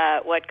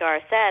what Gar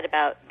said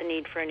about the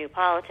need for a new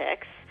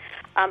politics.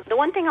 The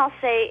one thing I'll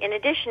say in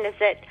addition is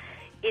that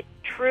it's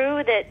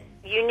true that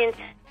unions,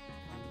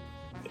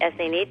 as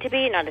they need to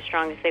be, not as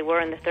strong as they were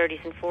in the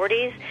 30s and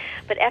 40s,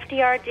 but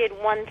FDR did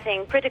one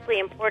thing critically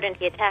important.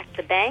 He attacked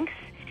the banks.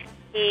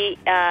 He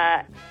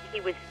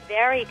was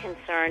very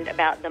concerned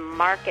about the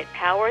market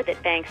power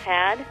that banks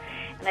had.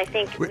 And I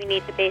think we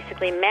need to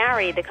basically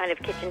marry the kind of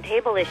kitchen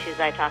table issues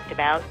I talked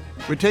about.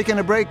 We're taking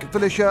a break,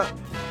 Felicia.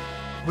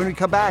 When we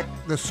come back,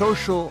 the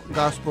social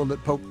gospel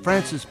that Pope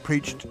Francis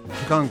preached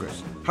to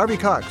Congress. Harvey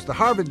Cox, the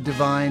Harvard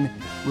divine,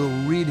 will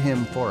read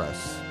him for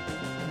us.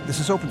 This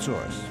is Open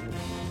Source.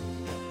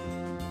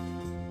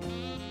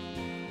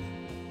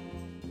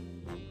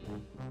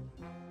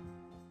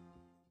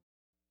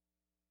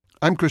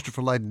 I'm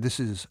Christopher Lydon. This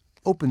is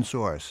Open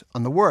Source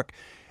on the work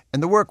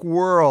and the work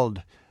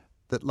world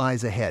that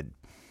lies ahead.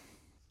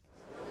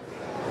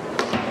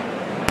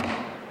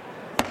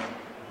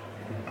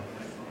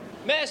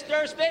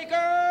 Mr.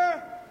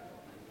 Speaker,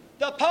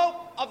 the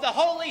Pope of the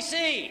Holy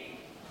See.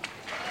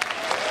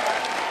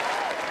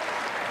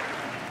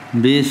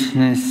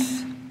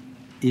 Business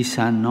is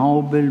a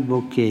noble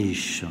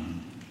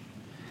vocation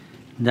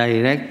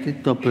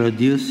directed to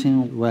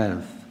producing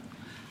wealth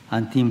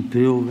and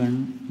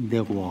improving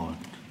the world.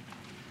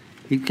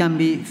 It can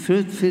be a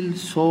fruitful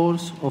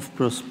source of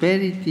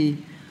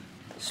prosperity,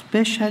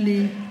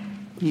 especially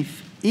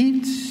if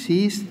it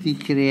sees the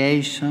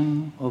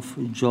creation of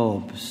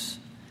jobs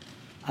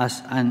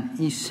as an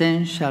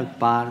essential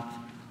part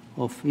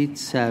of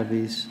its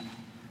service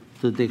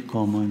to the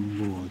common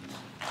good.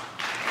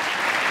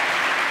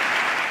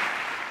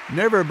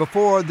 Never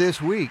before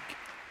this week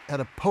had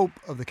a Pope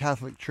of the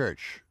Catholic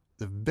Church,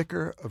 the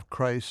Vicar of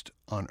Christ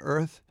on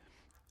earth,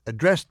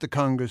 addressed the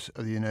Congress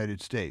of the United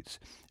States.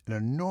 An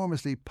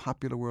enormously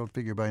popular world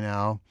figure by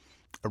now,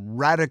 a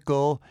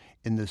radical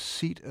in the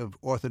seat of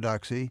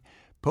orthodoxy.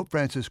 Pope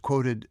Francis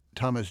quoted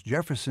Thomas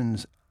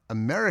Jefferson's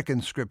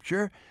American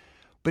scripture,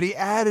 but he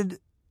added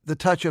the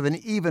touch of an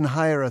even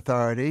higher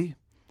authority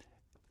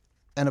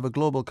and of a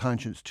global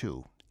conscience,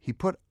 too. He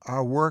put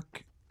our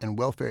work and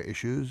welfare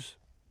issues,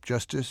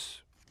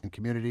 justice and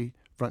community,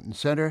 front and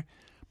center,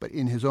 but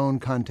in his own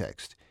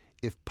context.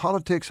 If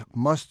politics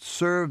must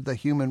serve the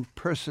human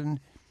person,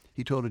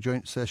 he told a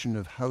joint session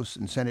of House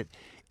and Senate,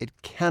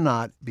 it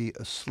cannot be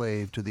a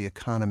slave to the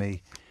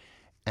economy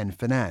and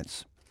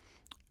finance.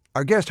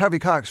 Our guest, Harvey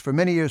Cox, for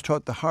many years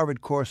taught the Harvard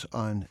course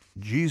on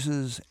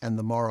Jesus and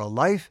the Moral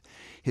Life.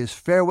 His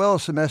farewell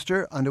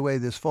semester, underway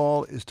this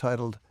fall, is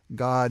titled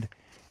God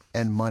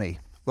and Money.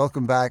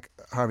 Welcome back,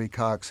 Harvey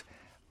Cox.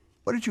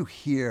 What did you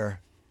hear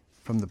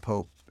from the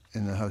Pope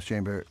in the House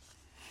chamber,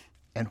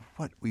 and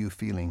what were you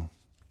feeling?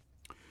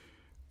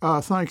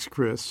 Thanks,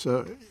 Chris.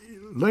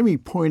 Let me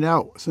point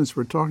out, since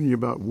we're talking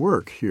about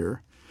work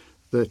here,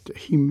 that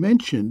he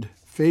mentioned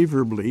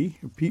favorably,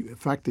 in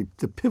fact,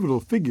 the pivotal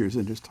figures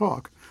in his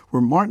talk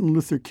were Martin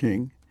Luther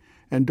King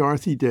and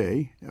Dorothy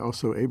Day,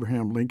 also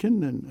Abraham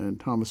Lincoln and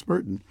Thomas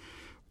Merton.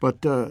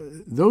 But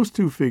those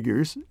two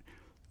figures,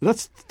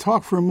 let's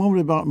talk for a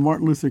moment about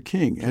Martin Luther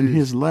King and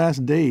his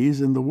last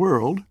days in the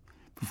world.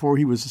 Before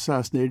he was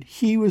assassinated,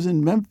 he was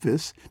in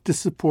Memphis to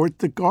support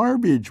the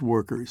garbage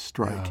workers'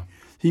 strike. Yeah.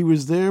 He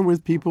was there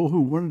with people who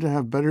wanted to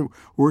have better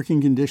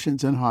working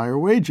conditions and higher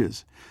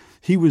wages.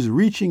 He was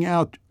reaching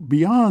out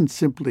beyond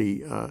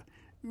simply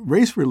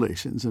race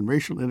relations and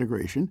racial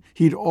integration.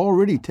 He'd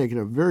already taken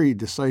a very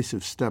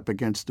decisive step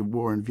against the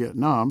war in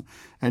Vietnam,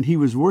 and he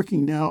was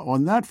working now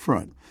on that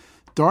front.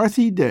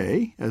 Dorothy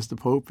Day, as the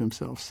Pope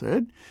himself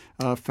said,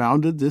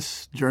 founded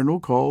this journal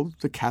called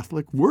The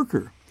Catholic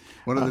Worker.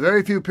 One of the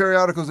very few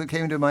periodicals that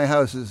came to my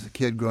house as a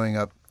kid growing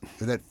up,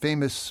 that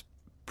famous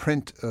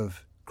print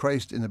of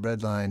Christ in the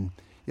breadline.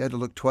 You had to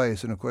look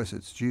twice, and of course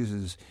it's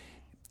Jesus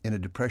in a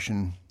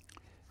depression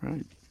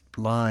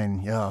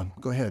line. Yeah,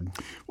 go ahead.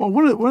 Well,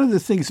 one of the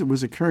things that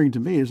was occurring to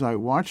me as I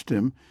watched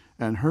him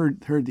and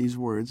heard these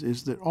words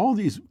is that all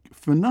these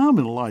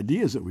phenomenal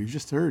ideas that we've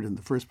just heard in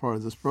the first part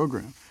of this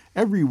program,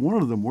 every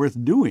one of them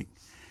worth doing.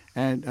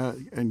 And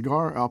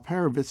Gar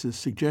Alperovitz's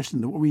suggestion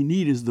that what we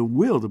need is the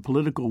will, the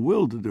political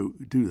will to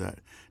do that.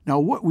 Now,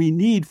 what we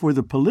need for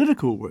the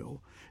political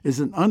will is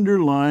an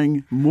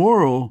underlying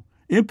moral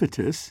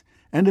impetus,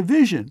 and a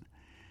vision.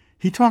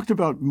 He talked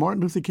about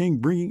Martin Luther King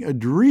bringing a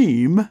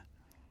dream,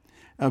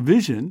 a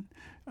vision.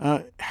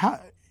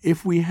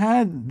 If we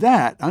had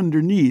that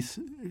underneath,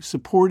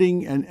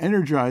 supporting and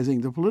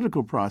energizing the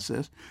political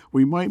process,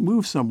 we might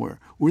move somewhere.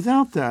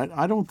 Without that,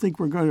 I don't think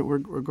we're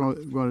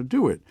going to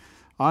do it.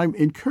 I'm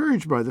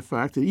encouraged by the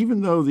fact that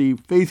even though the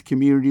faith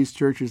communities,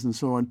 churches, and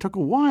so on took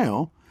a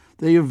while,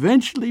 they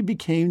eventually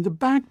became the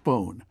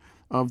backbone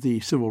of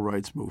the civil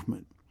rights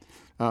movement.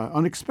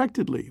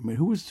 Unexpectedly, I mean,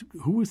 who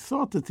was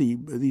thought that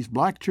these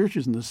black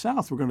churches in the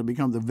South were going to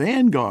become the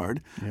vanguard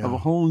of a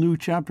whole new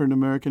chapter in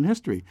American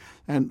history,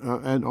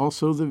 and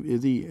also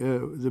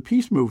the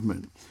peace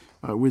movement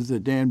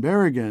with Dan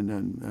Berrigan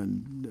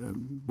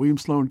and William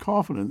Sloane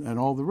Coffin and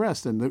all the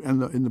rest, and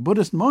the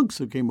Buddhist monks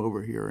who came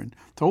over here and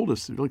told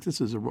us, like, this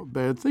is a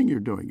bad thing you're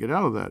doing, get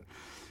out of that.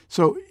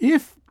 So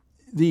if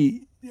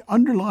the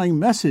underlying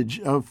message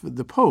of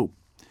the Pope,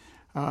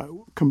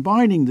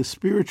 combining the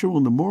spiritual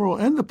and the moral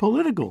and the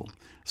political.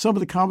 Some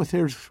of the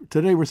commentators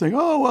today were saying,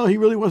 "Oh, well, he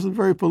really wasn't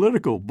very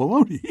political."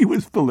 Baloney. He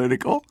was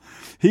political.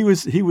 He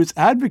was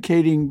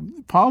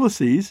advocating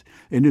policies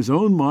in his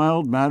own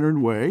mild mannered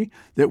way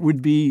that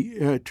would be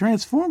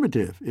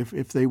transformative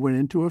if they went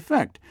into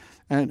effect.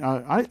 And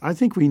I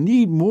think we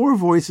need more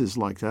voices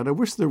like that. I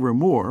wish there were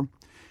more.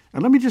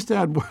 And let me just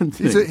add one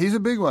thing. He's a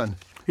big one.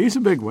 He's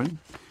a big one.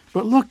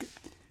 But look,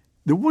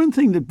 the one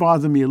thing that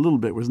bothered me a little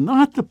bit was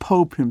not the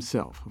Pope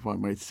himself, if I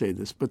might say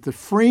this, but the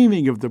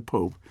framing of the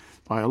Pope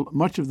by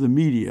much of the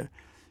media.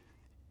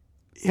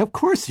 Of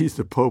course he's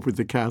the Pope of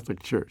the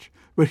Catholic Church,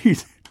 but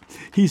he's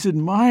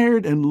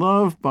admired and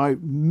loved by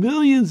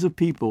millions of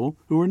people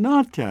who are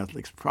not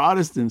Catholics,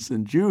 Protestants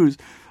and Jews.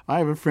 I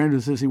have a friend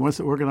who says he wants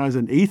to organize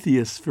an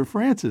Atheists for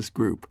Francis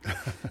group.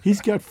 He's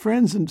got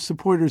friends and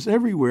supporters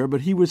everywhere,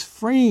 but he was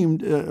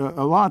framed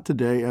a lot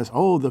today as,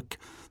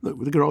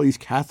 look at all these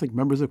Catholic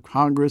members of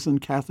Congress and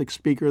Catholic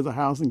Speaker of the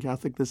House and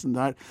Catholic this and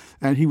that.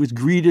 And he was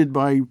greeted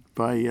by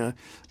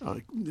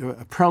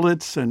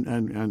prelates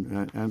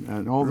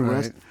and all the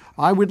rest.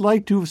 I would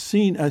like to have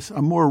seen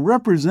a more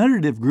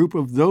representative group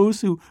of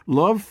those who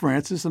love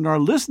Francis and are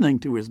listening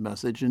to his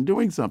message and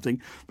doing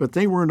something, but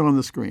they weren't on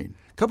the screen.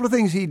 A couple of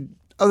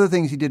other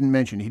things he didn't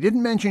mention. He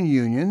didn't mention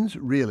unions,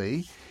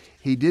 really.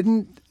 He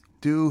didn't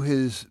do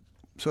his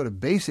sort of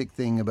basic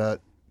thing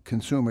about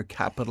consumer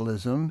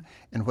capitalism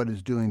and what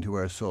it's doing to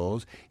our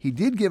souls. He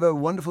did give a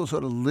wonderful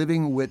sort of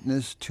living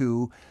witness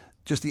to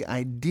just the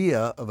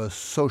idea of a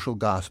social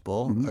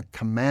gospel, a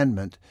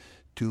commandment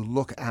to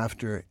look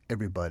after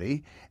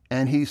everybody.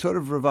 And he sort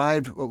of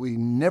revived what we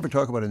never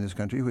talk about in this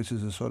country, which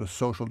is a sort of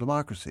social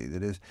democracy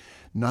that is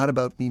not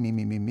about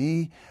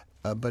me,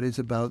 but is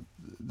about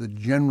the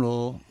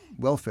general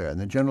welfare and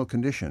the general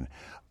condition.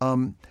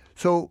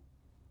 So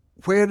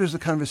where does the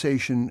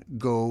conversation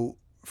go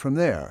from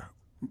there?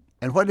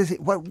 And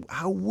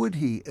how would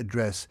he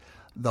address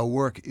the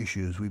work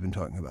issues we've been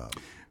talking about?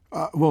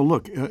 Well,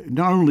 look,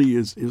 not only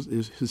is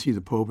he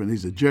the Pope and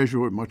he's a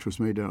Jesuit, much was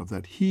made out of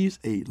that, he's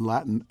a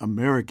Latin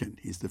American.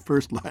 He's the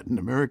first Latin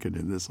American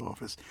in this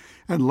office.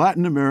 And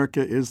Latin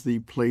America is the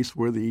place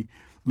where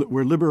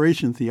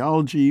liberation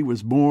theology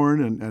was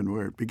born and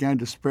where it began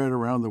to spread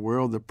around the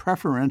world, the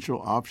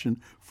preferential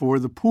option for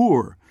the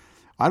poor.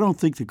 I don't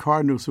think the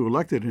cardinals who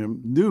elected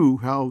him knew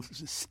how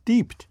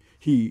steeped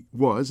he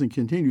was and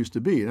continues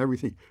to be in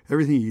everything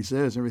he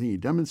says, everything he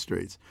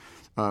demonstrates.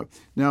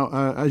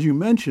 Now, as you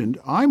mentioned,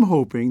 I'm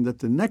hoping that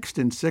the next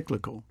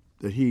encyclical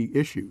that he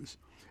issues,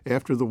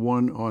 after the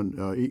one on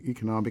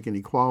economic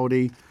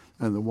inequality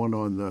and the one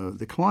on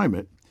the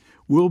climate,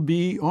 will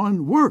be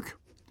on work.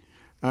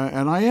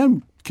 And I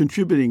am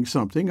contributing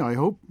something. I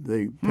hope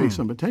they pay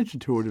some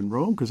attention to it in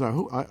Rome, because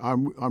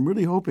I'm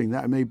really hoping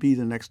that may be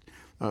the next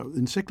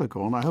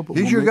encyclical, and I hope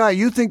he's your guy.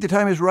 You think the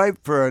time is ripe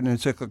for an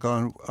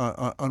encyclical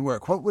on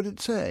work? What would it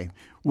say?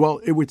 Well,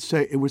 it would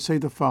say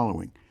the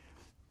following: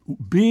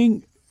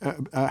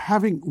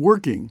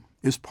 working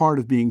is part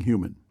of being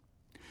human.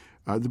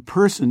 The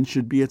person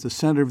should be at the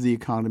center of the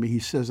economy. He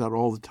says that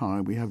all the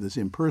time. We have this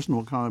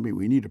impersonal economy.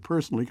 We need a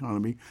personal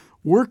economy.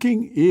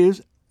 Working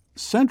is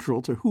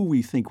central to who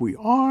we think we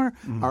are,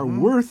 our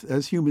worth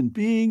as human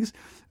beings,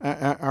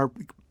 our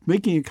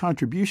making a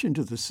contribution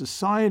to the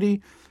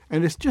society.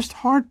 And it's just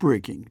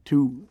heartbreaking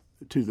to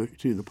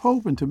the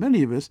Pope and to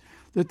many of us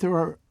that there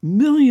are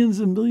millions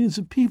and millions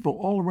of people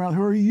all around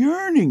who are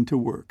yearning to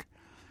work,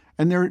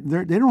 and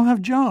they don't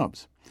have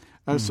jobs.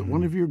 As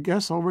one of your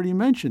guests already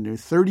mentioned,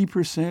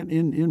 30%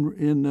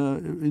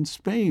 in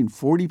Spain,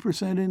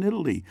 40% in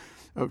Italy,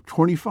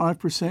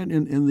 25%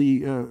 in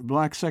the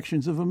black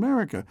sections of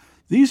America.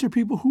 These are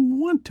people who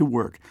want to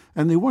work,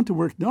 and they want to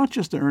work not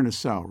just to earn a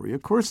salary.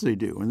 Of course they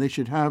do, and they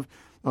should have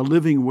a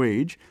living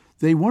wage.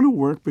 They want to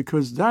work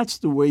because that's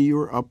the way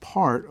you're a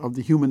part of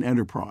the human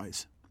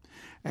enterprise.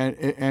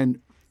 And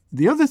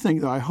the other thing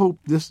that I hope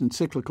this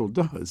encyclical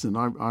does, and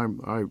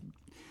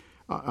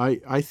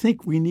I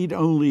think we need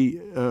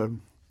only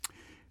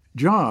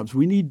jobs.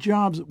 We need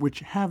jobs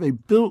which have a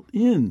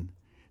built-in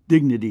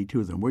dignity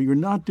to them, where you're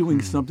not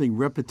doing something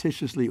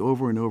repetitiously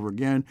over and over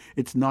again.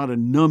 It's not a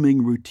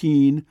numbing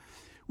routine.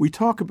 We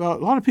talk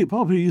about, a lot of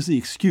people use the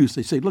excuse.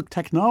 They say, look,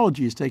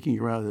 technology is taking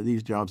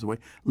these jobs away.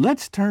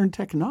 Let's turn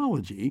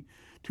technology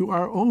to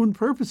our own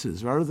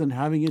purposes rather than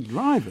having it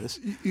drive us.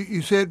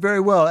 You say it very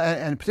well,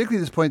 and particularly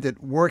this point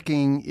that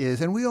working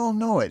is, and we all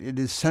know it, it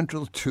is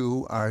central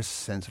to our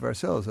sense of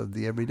ourselves, of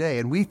the everyday,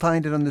 and we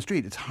find it on the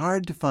street. It's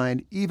hard to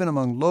find, even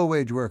among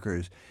low-wage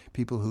workers,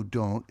 people who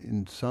don't,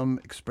 in some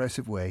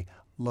expressive way,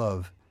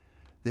 love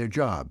their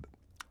job.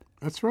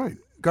 That's right.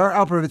 Gar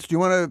Alperovitz, do you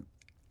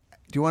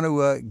want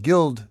to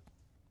gild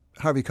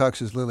Harvey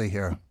Cox's lily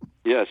here?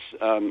 Yes,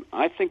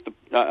 I think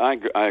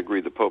I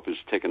agree. The Pope has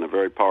taken a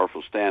very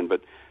powerful stand,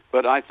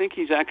 but I think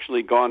he's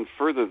actually gone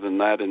further than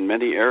that in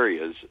many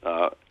areas.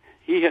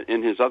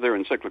 In his other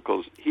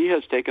encyclicals, he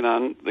has taken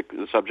on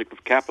the subject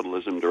of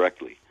capitalism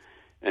directly,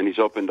 and he's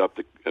opened up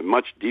a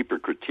much deeper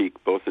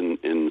critique, both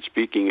in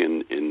speaking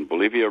in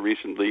Bolivia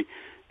recently,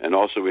 and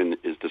also in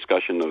his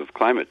discussion of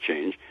climate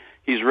change.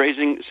 He's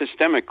raising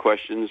systemic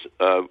questions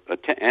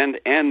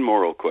and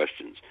moral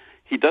questions.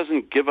 He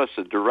doesn't give us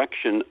a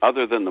direction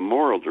other than the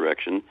moral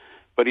direction,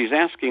 but he's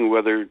asking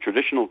whether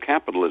traditional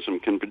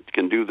capitalism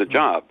can do the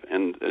job.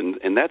 And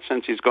in that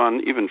sense, he's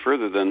gone even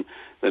further than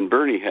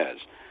Bernie has.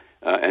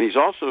 And he's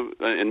also,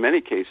 in many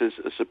cases,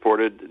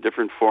 supported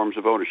different forms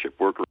of ownership.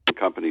 Worker-owned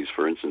companies,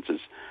 for instance, is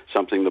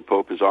something the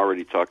Pope has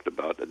already talked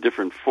about, a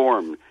different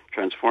form,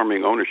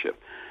 transforming ownership.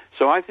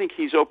 So I think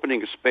he's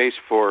opening a space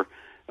for,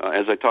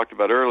 as I talked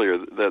about earlier,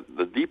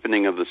 the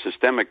deepening of the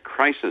systemic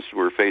crisis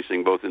we're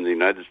facing both in the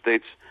United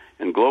States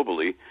and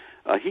globally.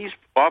 He's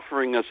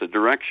offering us a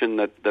direction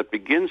that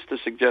begins to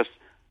suggest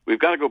we've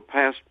got to go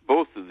past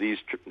both of these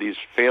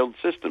failed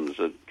systems,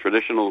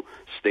 traditional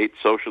state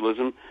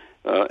socialism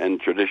and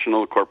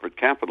traditional corporate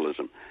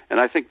capitalism. And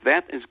I think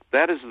that is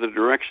the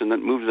direction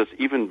that moves us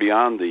even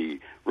beyond the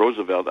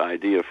Roosevelt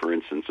idea, for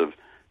instance, of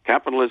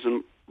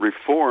capitalism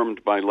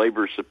reformed by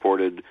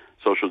labor-supported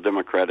social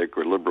democratic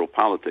or liberal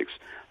politics.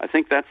 I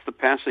think that's the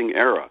passing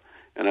era.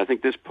 And I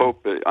think this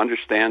Pope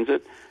understands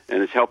it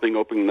and is helping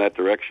open that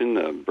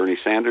direction. Bernie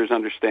Sanders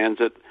understands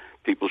it.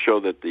 People show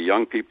that the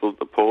young people,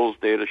 the polls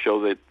data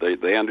show that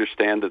they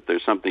understand that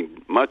there's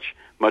something much,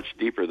 much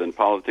deeper than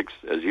politics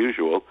as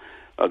usual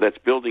that's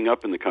building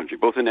up in the country,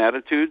 both in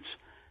attitudes,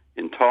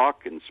 in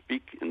talk, in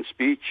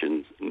speech,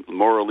 and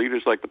moral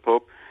leaders like the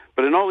Pope,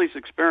 but in all these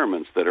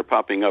experiments that are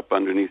popping up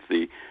underneath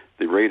the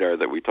radar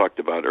that we talked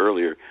about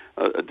earlier,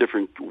 a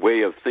different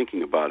way of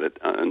thinking about it.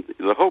 And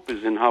the hope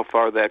is in how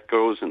far that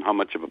goes and how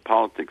much of a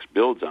politics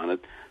builds on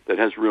it that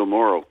has real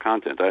moral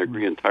content. I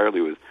agree entirely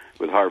with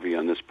Harvey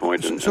on this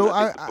point, and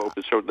I think the Pope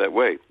has showed that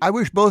way. I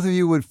wish both of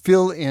you would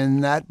fill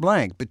in that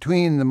blank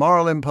between the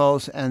moral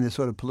impulse and the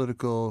sort of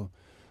political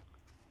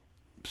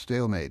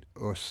stalemate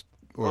or just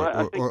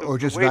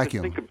vacuum. The way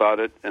to think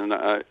about it, and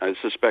I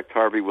suspect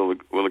Harvey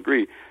will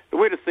agree, the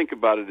way to think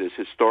about it is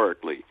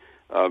historically.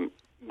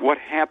 What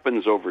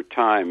happens over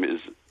time is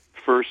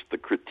first the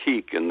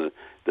critique and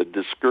the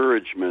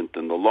discouragement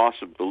and the loss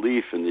of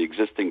belief in the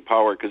existing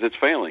power because it's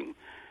failing.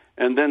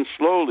 And then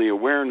slowly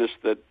awareness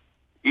that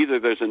either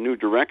there's a new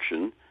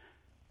direction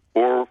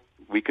or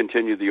we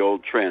continue the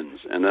old trends.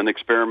 And then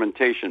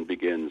experimentation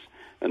begins.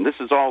 And this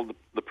is all,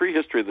 the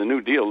prehistory of the New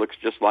Deal looks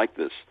just like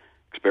this.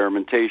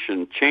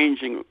 Experimentation,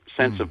 changing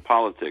sense of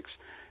politics,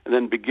 and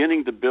then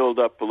beginning to build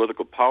up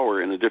political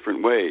power in a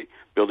different way,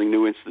 building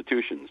new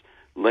institutions.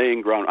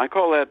 Laying ground. I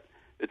call that,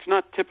 it's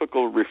not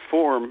typical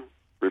reform.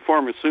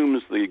 Reform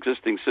assumes the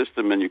existing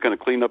system and you kind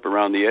of clean up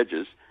around the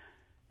edges.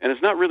 And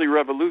it's not really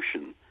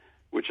revolution,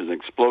 which is an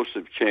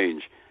explosive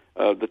change.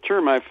 The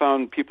term I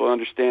found people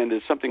understand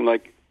is something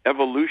like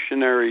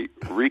evolutionary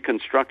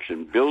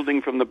reconstruction,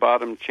 building from the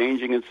bottom,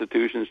 changing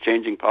institutions,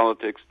 changing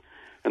politics.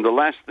 And the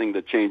last thing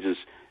that changes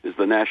is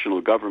the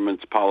national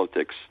government's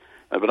politics.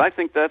 But I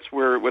think that's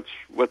where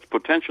what's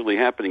potentially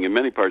happening in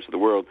many parts of the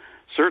world.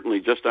 Certainly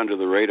just under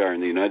the radar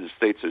in the United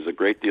States, there's a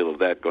great deal of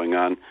that going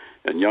on,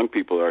 and young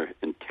people are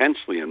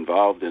intensely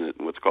involved in it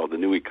in what's called the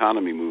New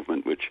Economy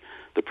movement, which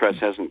the press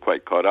hasn't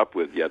quite caught up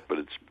with yet, but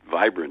it's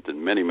vibrant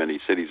in many, many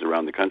cities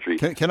around the country.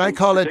 Can I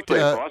call it...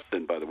 Particularly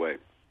Boston, by the way.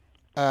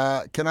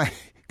 Can I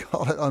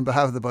call it, on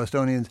behalf of the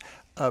Bostonians,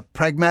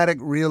 pragmatic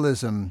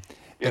realism,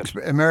 yes.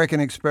 American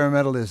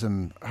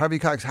experimentalism? Harvey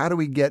Cox, how do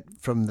we get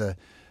from the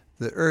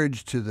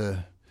urge to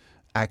the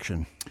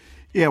action?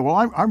 Yeah, well,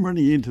 I'm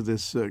running into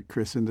this,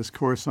 Chris, in this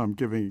course I'm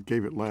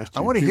gave it last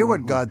year. I want to hear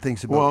what God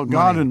thinks about money.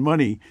 God and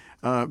money.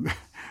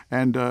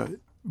 And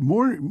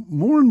more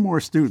and more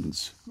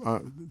students,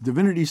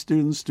 divinity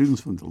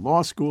students from the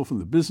law school, from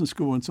the business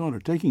school, and so on,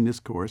 are taking this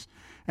course,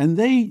 and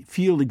they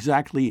feel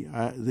exactly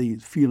the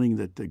feeling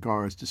that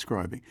Gar is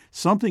describing.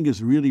 Something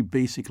is really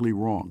basically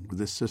wrong with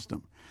this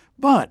system.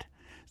 But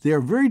they're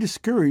very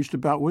discouraged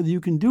about whether you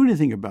can do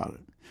anything about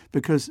it,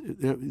 because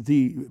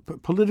the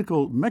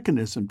political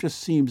mechanism just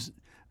seems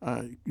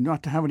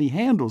not to have any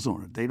handles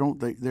on it.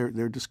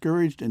 They're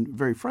discouraged and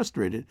very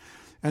frustrated.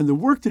 And the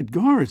work that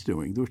Gar is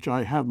doing, which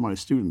I have my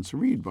students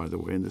read, by the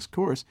way, in this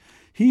course,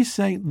 he's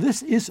saying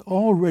this is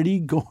already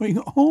going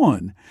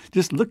on.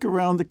 Just look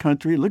around the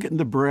country, look at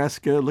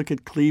Nebraska, look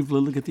at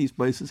Cleveland, look at these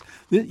places.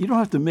 You don't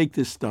have to make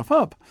this stuff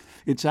up.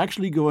 It's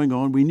actually going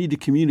on. We need to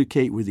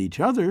communicate with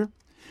each other,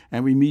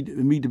 and we need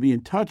to be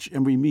in touch,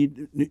 and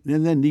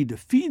then need to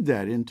feed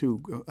that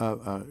into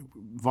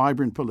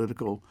vibrant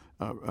political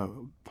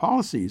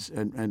policies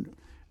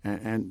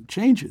and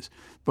changes.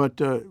 But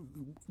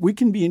we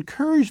can be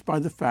encouraged by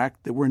the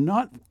fact that we're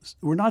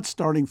not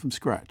starting from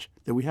scratch,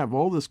 that we have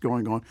all this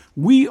going on.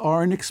 We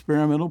are an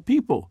experimental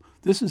people.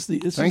 This is the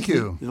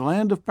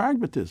land of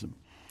pragmatism.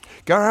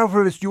 Gar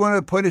Alperovitz, do you want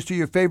to point us to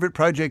your favorite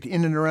project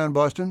in and around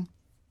Boston?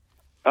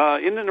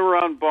 In and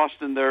around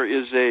Boston, there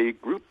is a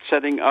group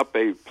setting up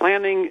a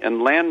planning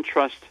and land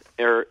trust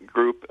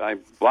group. I'm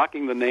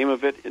blocking the name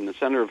of it in the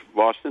center of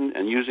Boston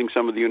and using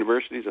some of the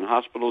universities and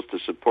hospitals to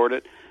support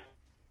it.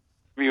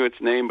 I'll give you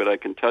its name, but I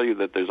can tell you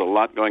that there's a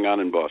lot going on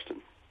in Boston.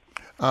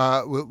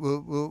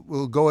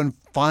 We'll go and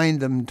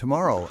find them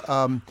tomorrow.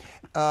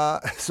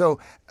 So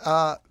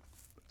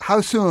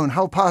how soon,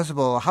 how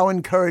possible, how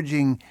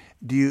encouraging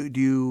do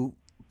you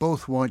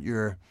both want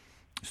your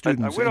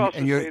students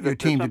and your team to be?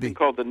 There's something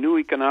called the New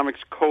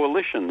Economics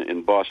Coalition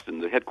in Boston,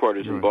 the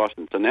headquarters in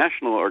Boston. It's a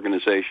national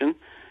organization,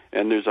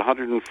 and there's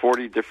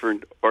 140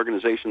 different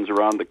organizations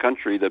around the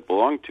country that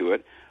belong to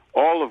it,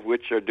 all of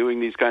which are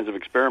doing these kinds of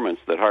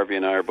experiments that Harvey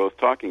and I are both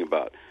talking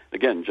about.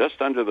 Again,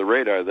 just under the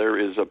radar, there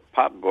is a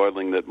pot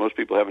boiling that most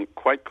people haven't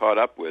quite caught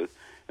up with,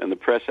 and the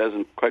press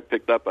hasn't quite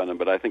picked up on it,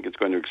 but I think it's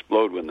going to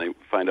explode when they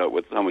find out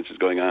how much is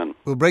going on.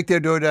 We'll break their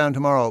door down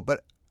tomorrow,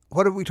 but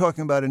what are we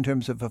talking about in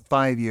terms of a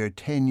 5-year,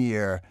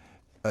 10-year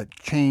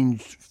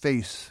changed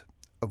face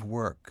of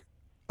work,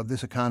 of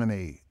this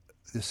economy,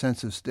 this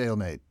sense of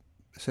stalemate,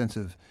 sense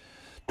of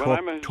Well,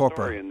 I'm a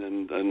historian,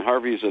 and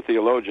Harvey's a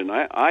theologian.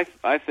 I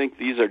think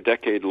these are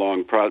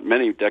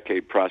many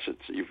decade processes.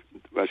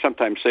 I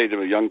sometimes say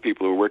to young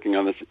people who are working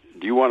on this,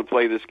 do you want to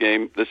play this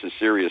game? This is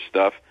serious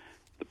stuff.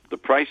 The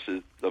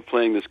prices of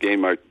playing this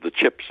game the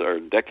chips are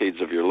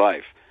decades of your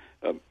life.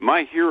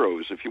 My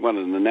heroes, if you want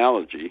an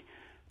analogy,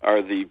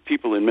 are the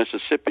people in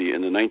Mississippi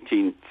in the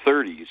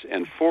 1930s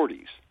and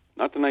 40s,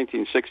 not the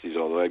 1960s,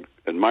 although I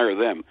admire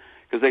them,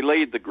 because they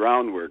laid the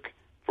groundwork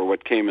for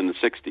what came in the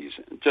 60s,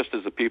 just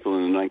as the people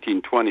in the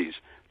 1920s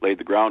laid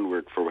the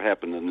groundwork for what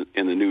happened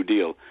in the New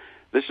Deal.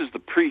 This is the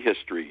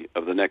prehistory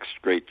of the next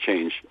great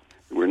change.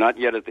 We're not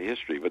yet at the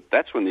history, but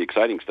that's when the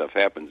exciting stuff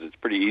happens. It's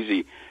pretty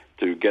easy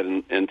to get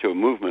into a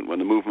movement when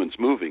the movement's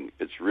moving.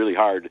 It's really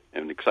hard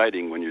and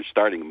exciting when you're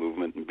starting a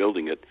movement and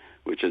building it,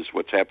 which is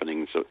what's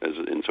happening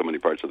in so many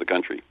parts of the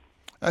country.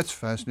 That's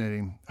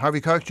fascinating. Harvey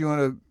Cox, do you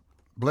want to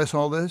bless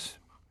all this?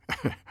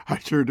 I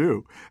sure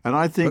do. And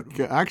I think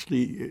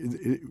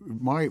actually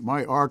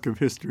my arc of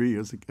history,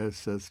 as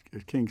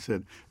King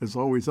said, is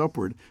always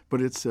upward, but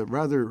it's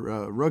rather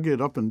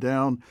rugged up and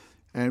down.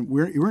 And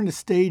we're in a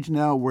stage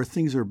now where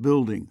things are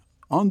building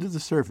under the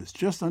surface,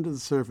 just under the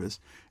surface,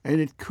 and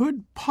it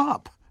could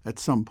pop at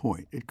some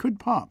point. It could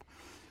pop.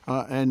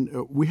 And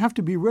we have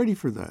to be ready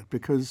for that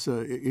because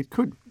it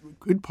could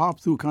pop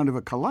through kind of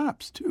a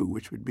collapse, too,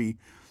 which would be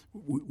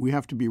we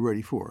have to be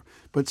ready for.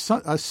 But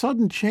a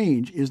sudden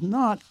change is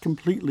not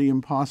completely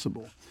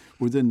impossible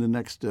within the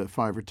next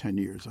 5 or 10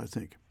 years, I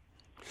think.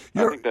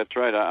 I think that's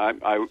right.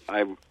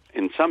 I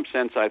in some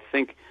sense, I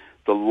think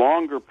the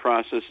longer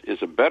process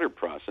is a better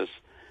process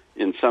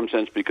in some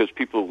sense because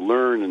people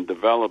learn and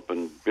develop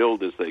and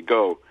build as they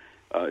go.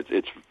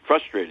 It's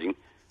frustrating.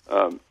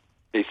 A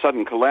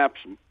sudden collapse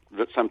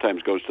that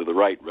sometimes goes to the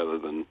right rather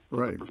than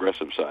the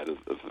progressive side of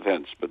the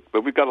fence.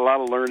 But we've got a lot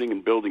of learning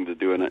and building to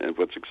do, and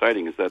what's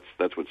exciting is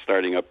that's what's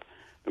starting up,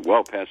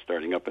 well past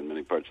starting up in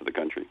many parts of the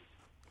country.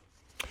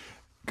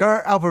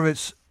 Gar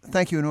Alperovitz,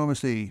 thank you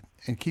enormously,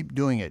 and keep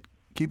doing it.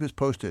 Keep us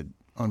posted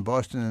on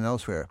Boston and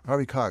elsewhere.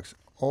 Harvey Cox,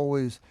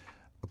 always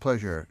a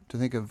pleasure to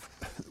think of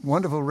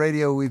wonderful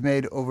radio we've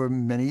made over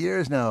many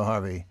years now,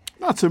 Harvey.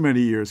 Not so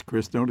many years,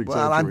 Chris. Don't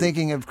exaggerate. Well, I'm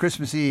thinking of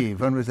Christmas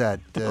Eve. When was that?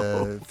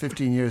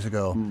 15 years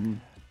ago.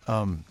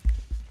 Mm-hmm.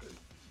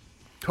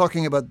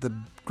 Talking about the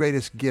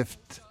greatest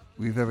gift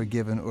we've ever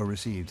given or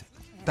received.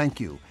 Thank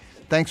you.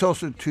 Thanks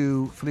also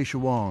to Felicia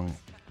Wong,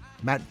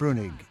 Matt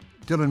Brunig,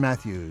 Dylan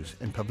Matthews,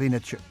 and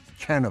Pavlina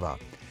Chernová.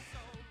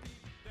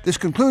 This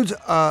concludes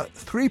a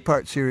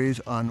 3-part series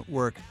on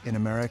work in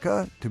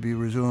America, to be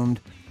resumed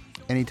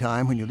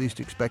anytime when you least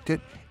expect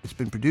it. It's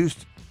been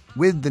produced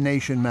with The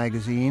Nation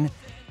magazine.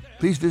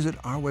 Please visit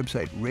our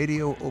website,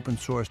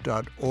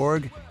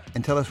 radioopensource.org,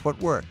 and tell us what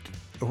worked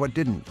or what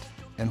didn't,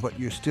 and what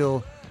you're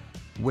still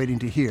waiting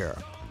to hear.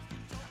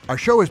 Our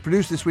show is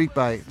produced this week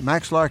by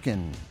Max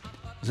Larkin,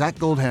 Zach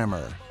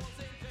Goldhammer,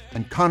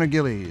 and Connor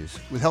Gillies,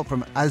 with help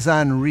from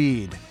Azan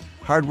Reed.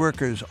 Hard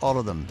workers, all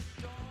of them.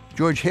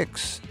 George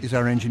Hicks is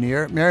our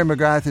engineer. Mary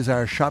McGrath is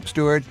our shop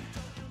steward.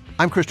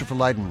 I'm Christopher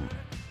Lydon.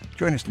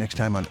 Join us next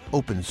time on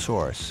Open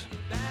Source.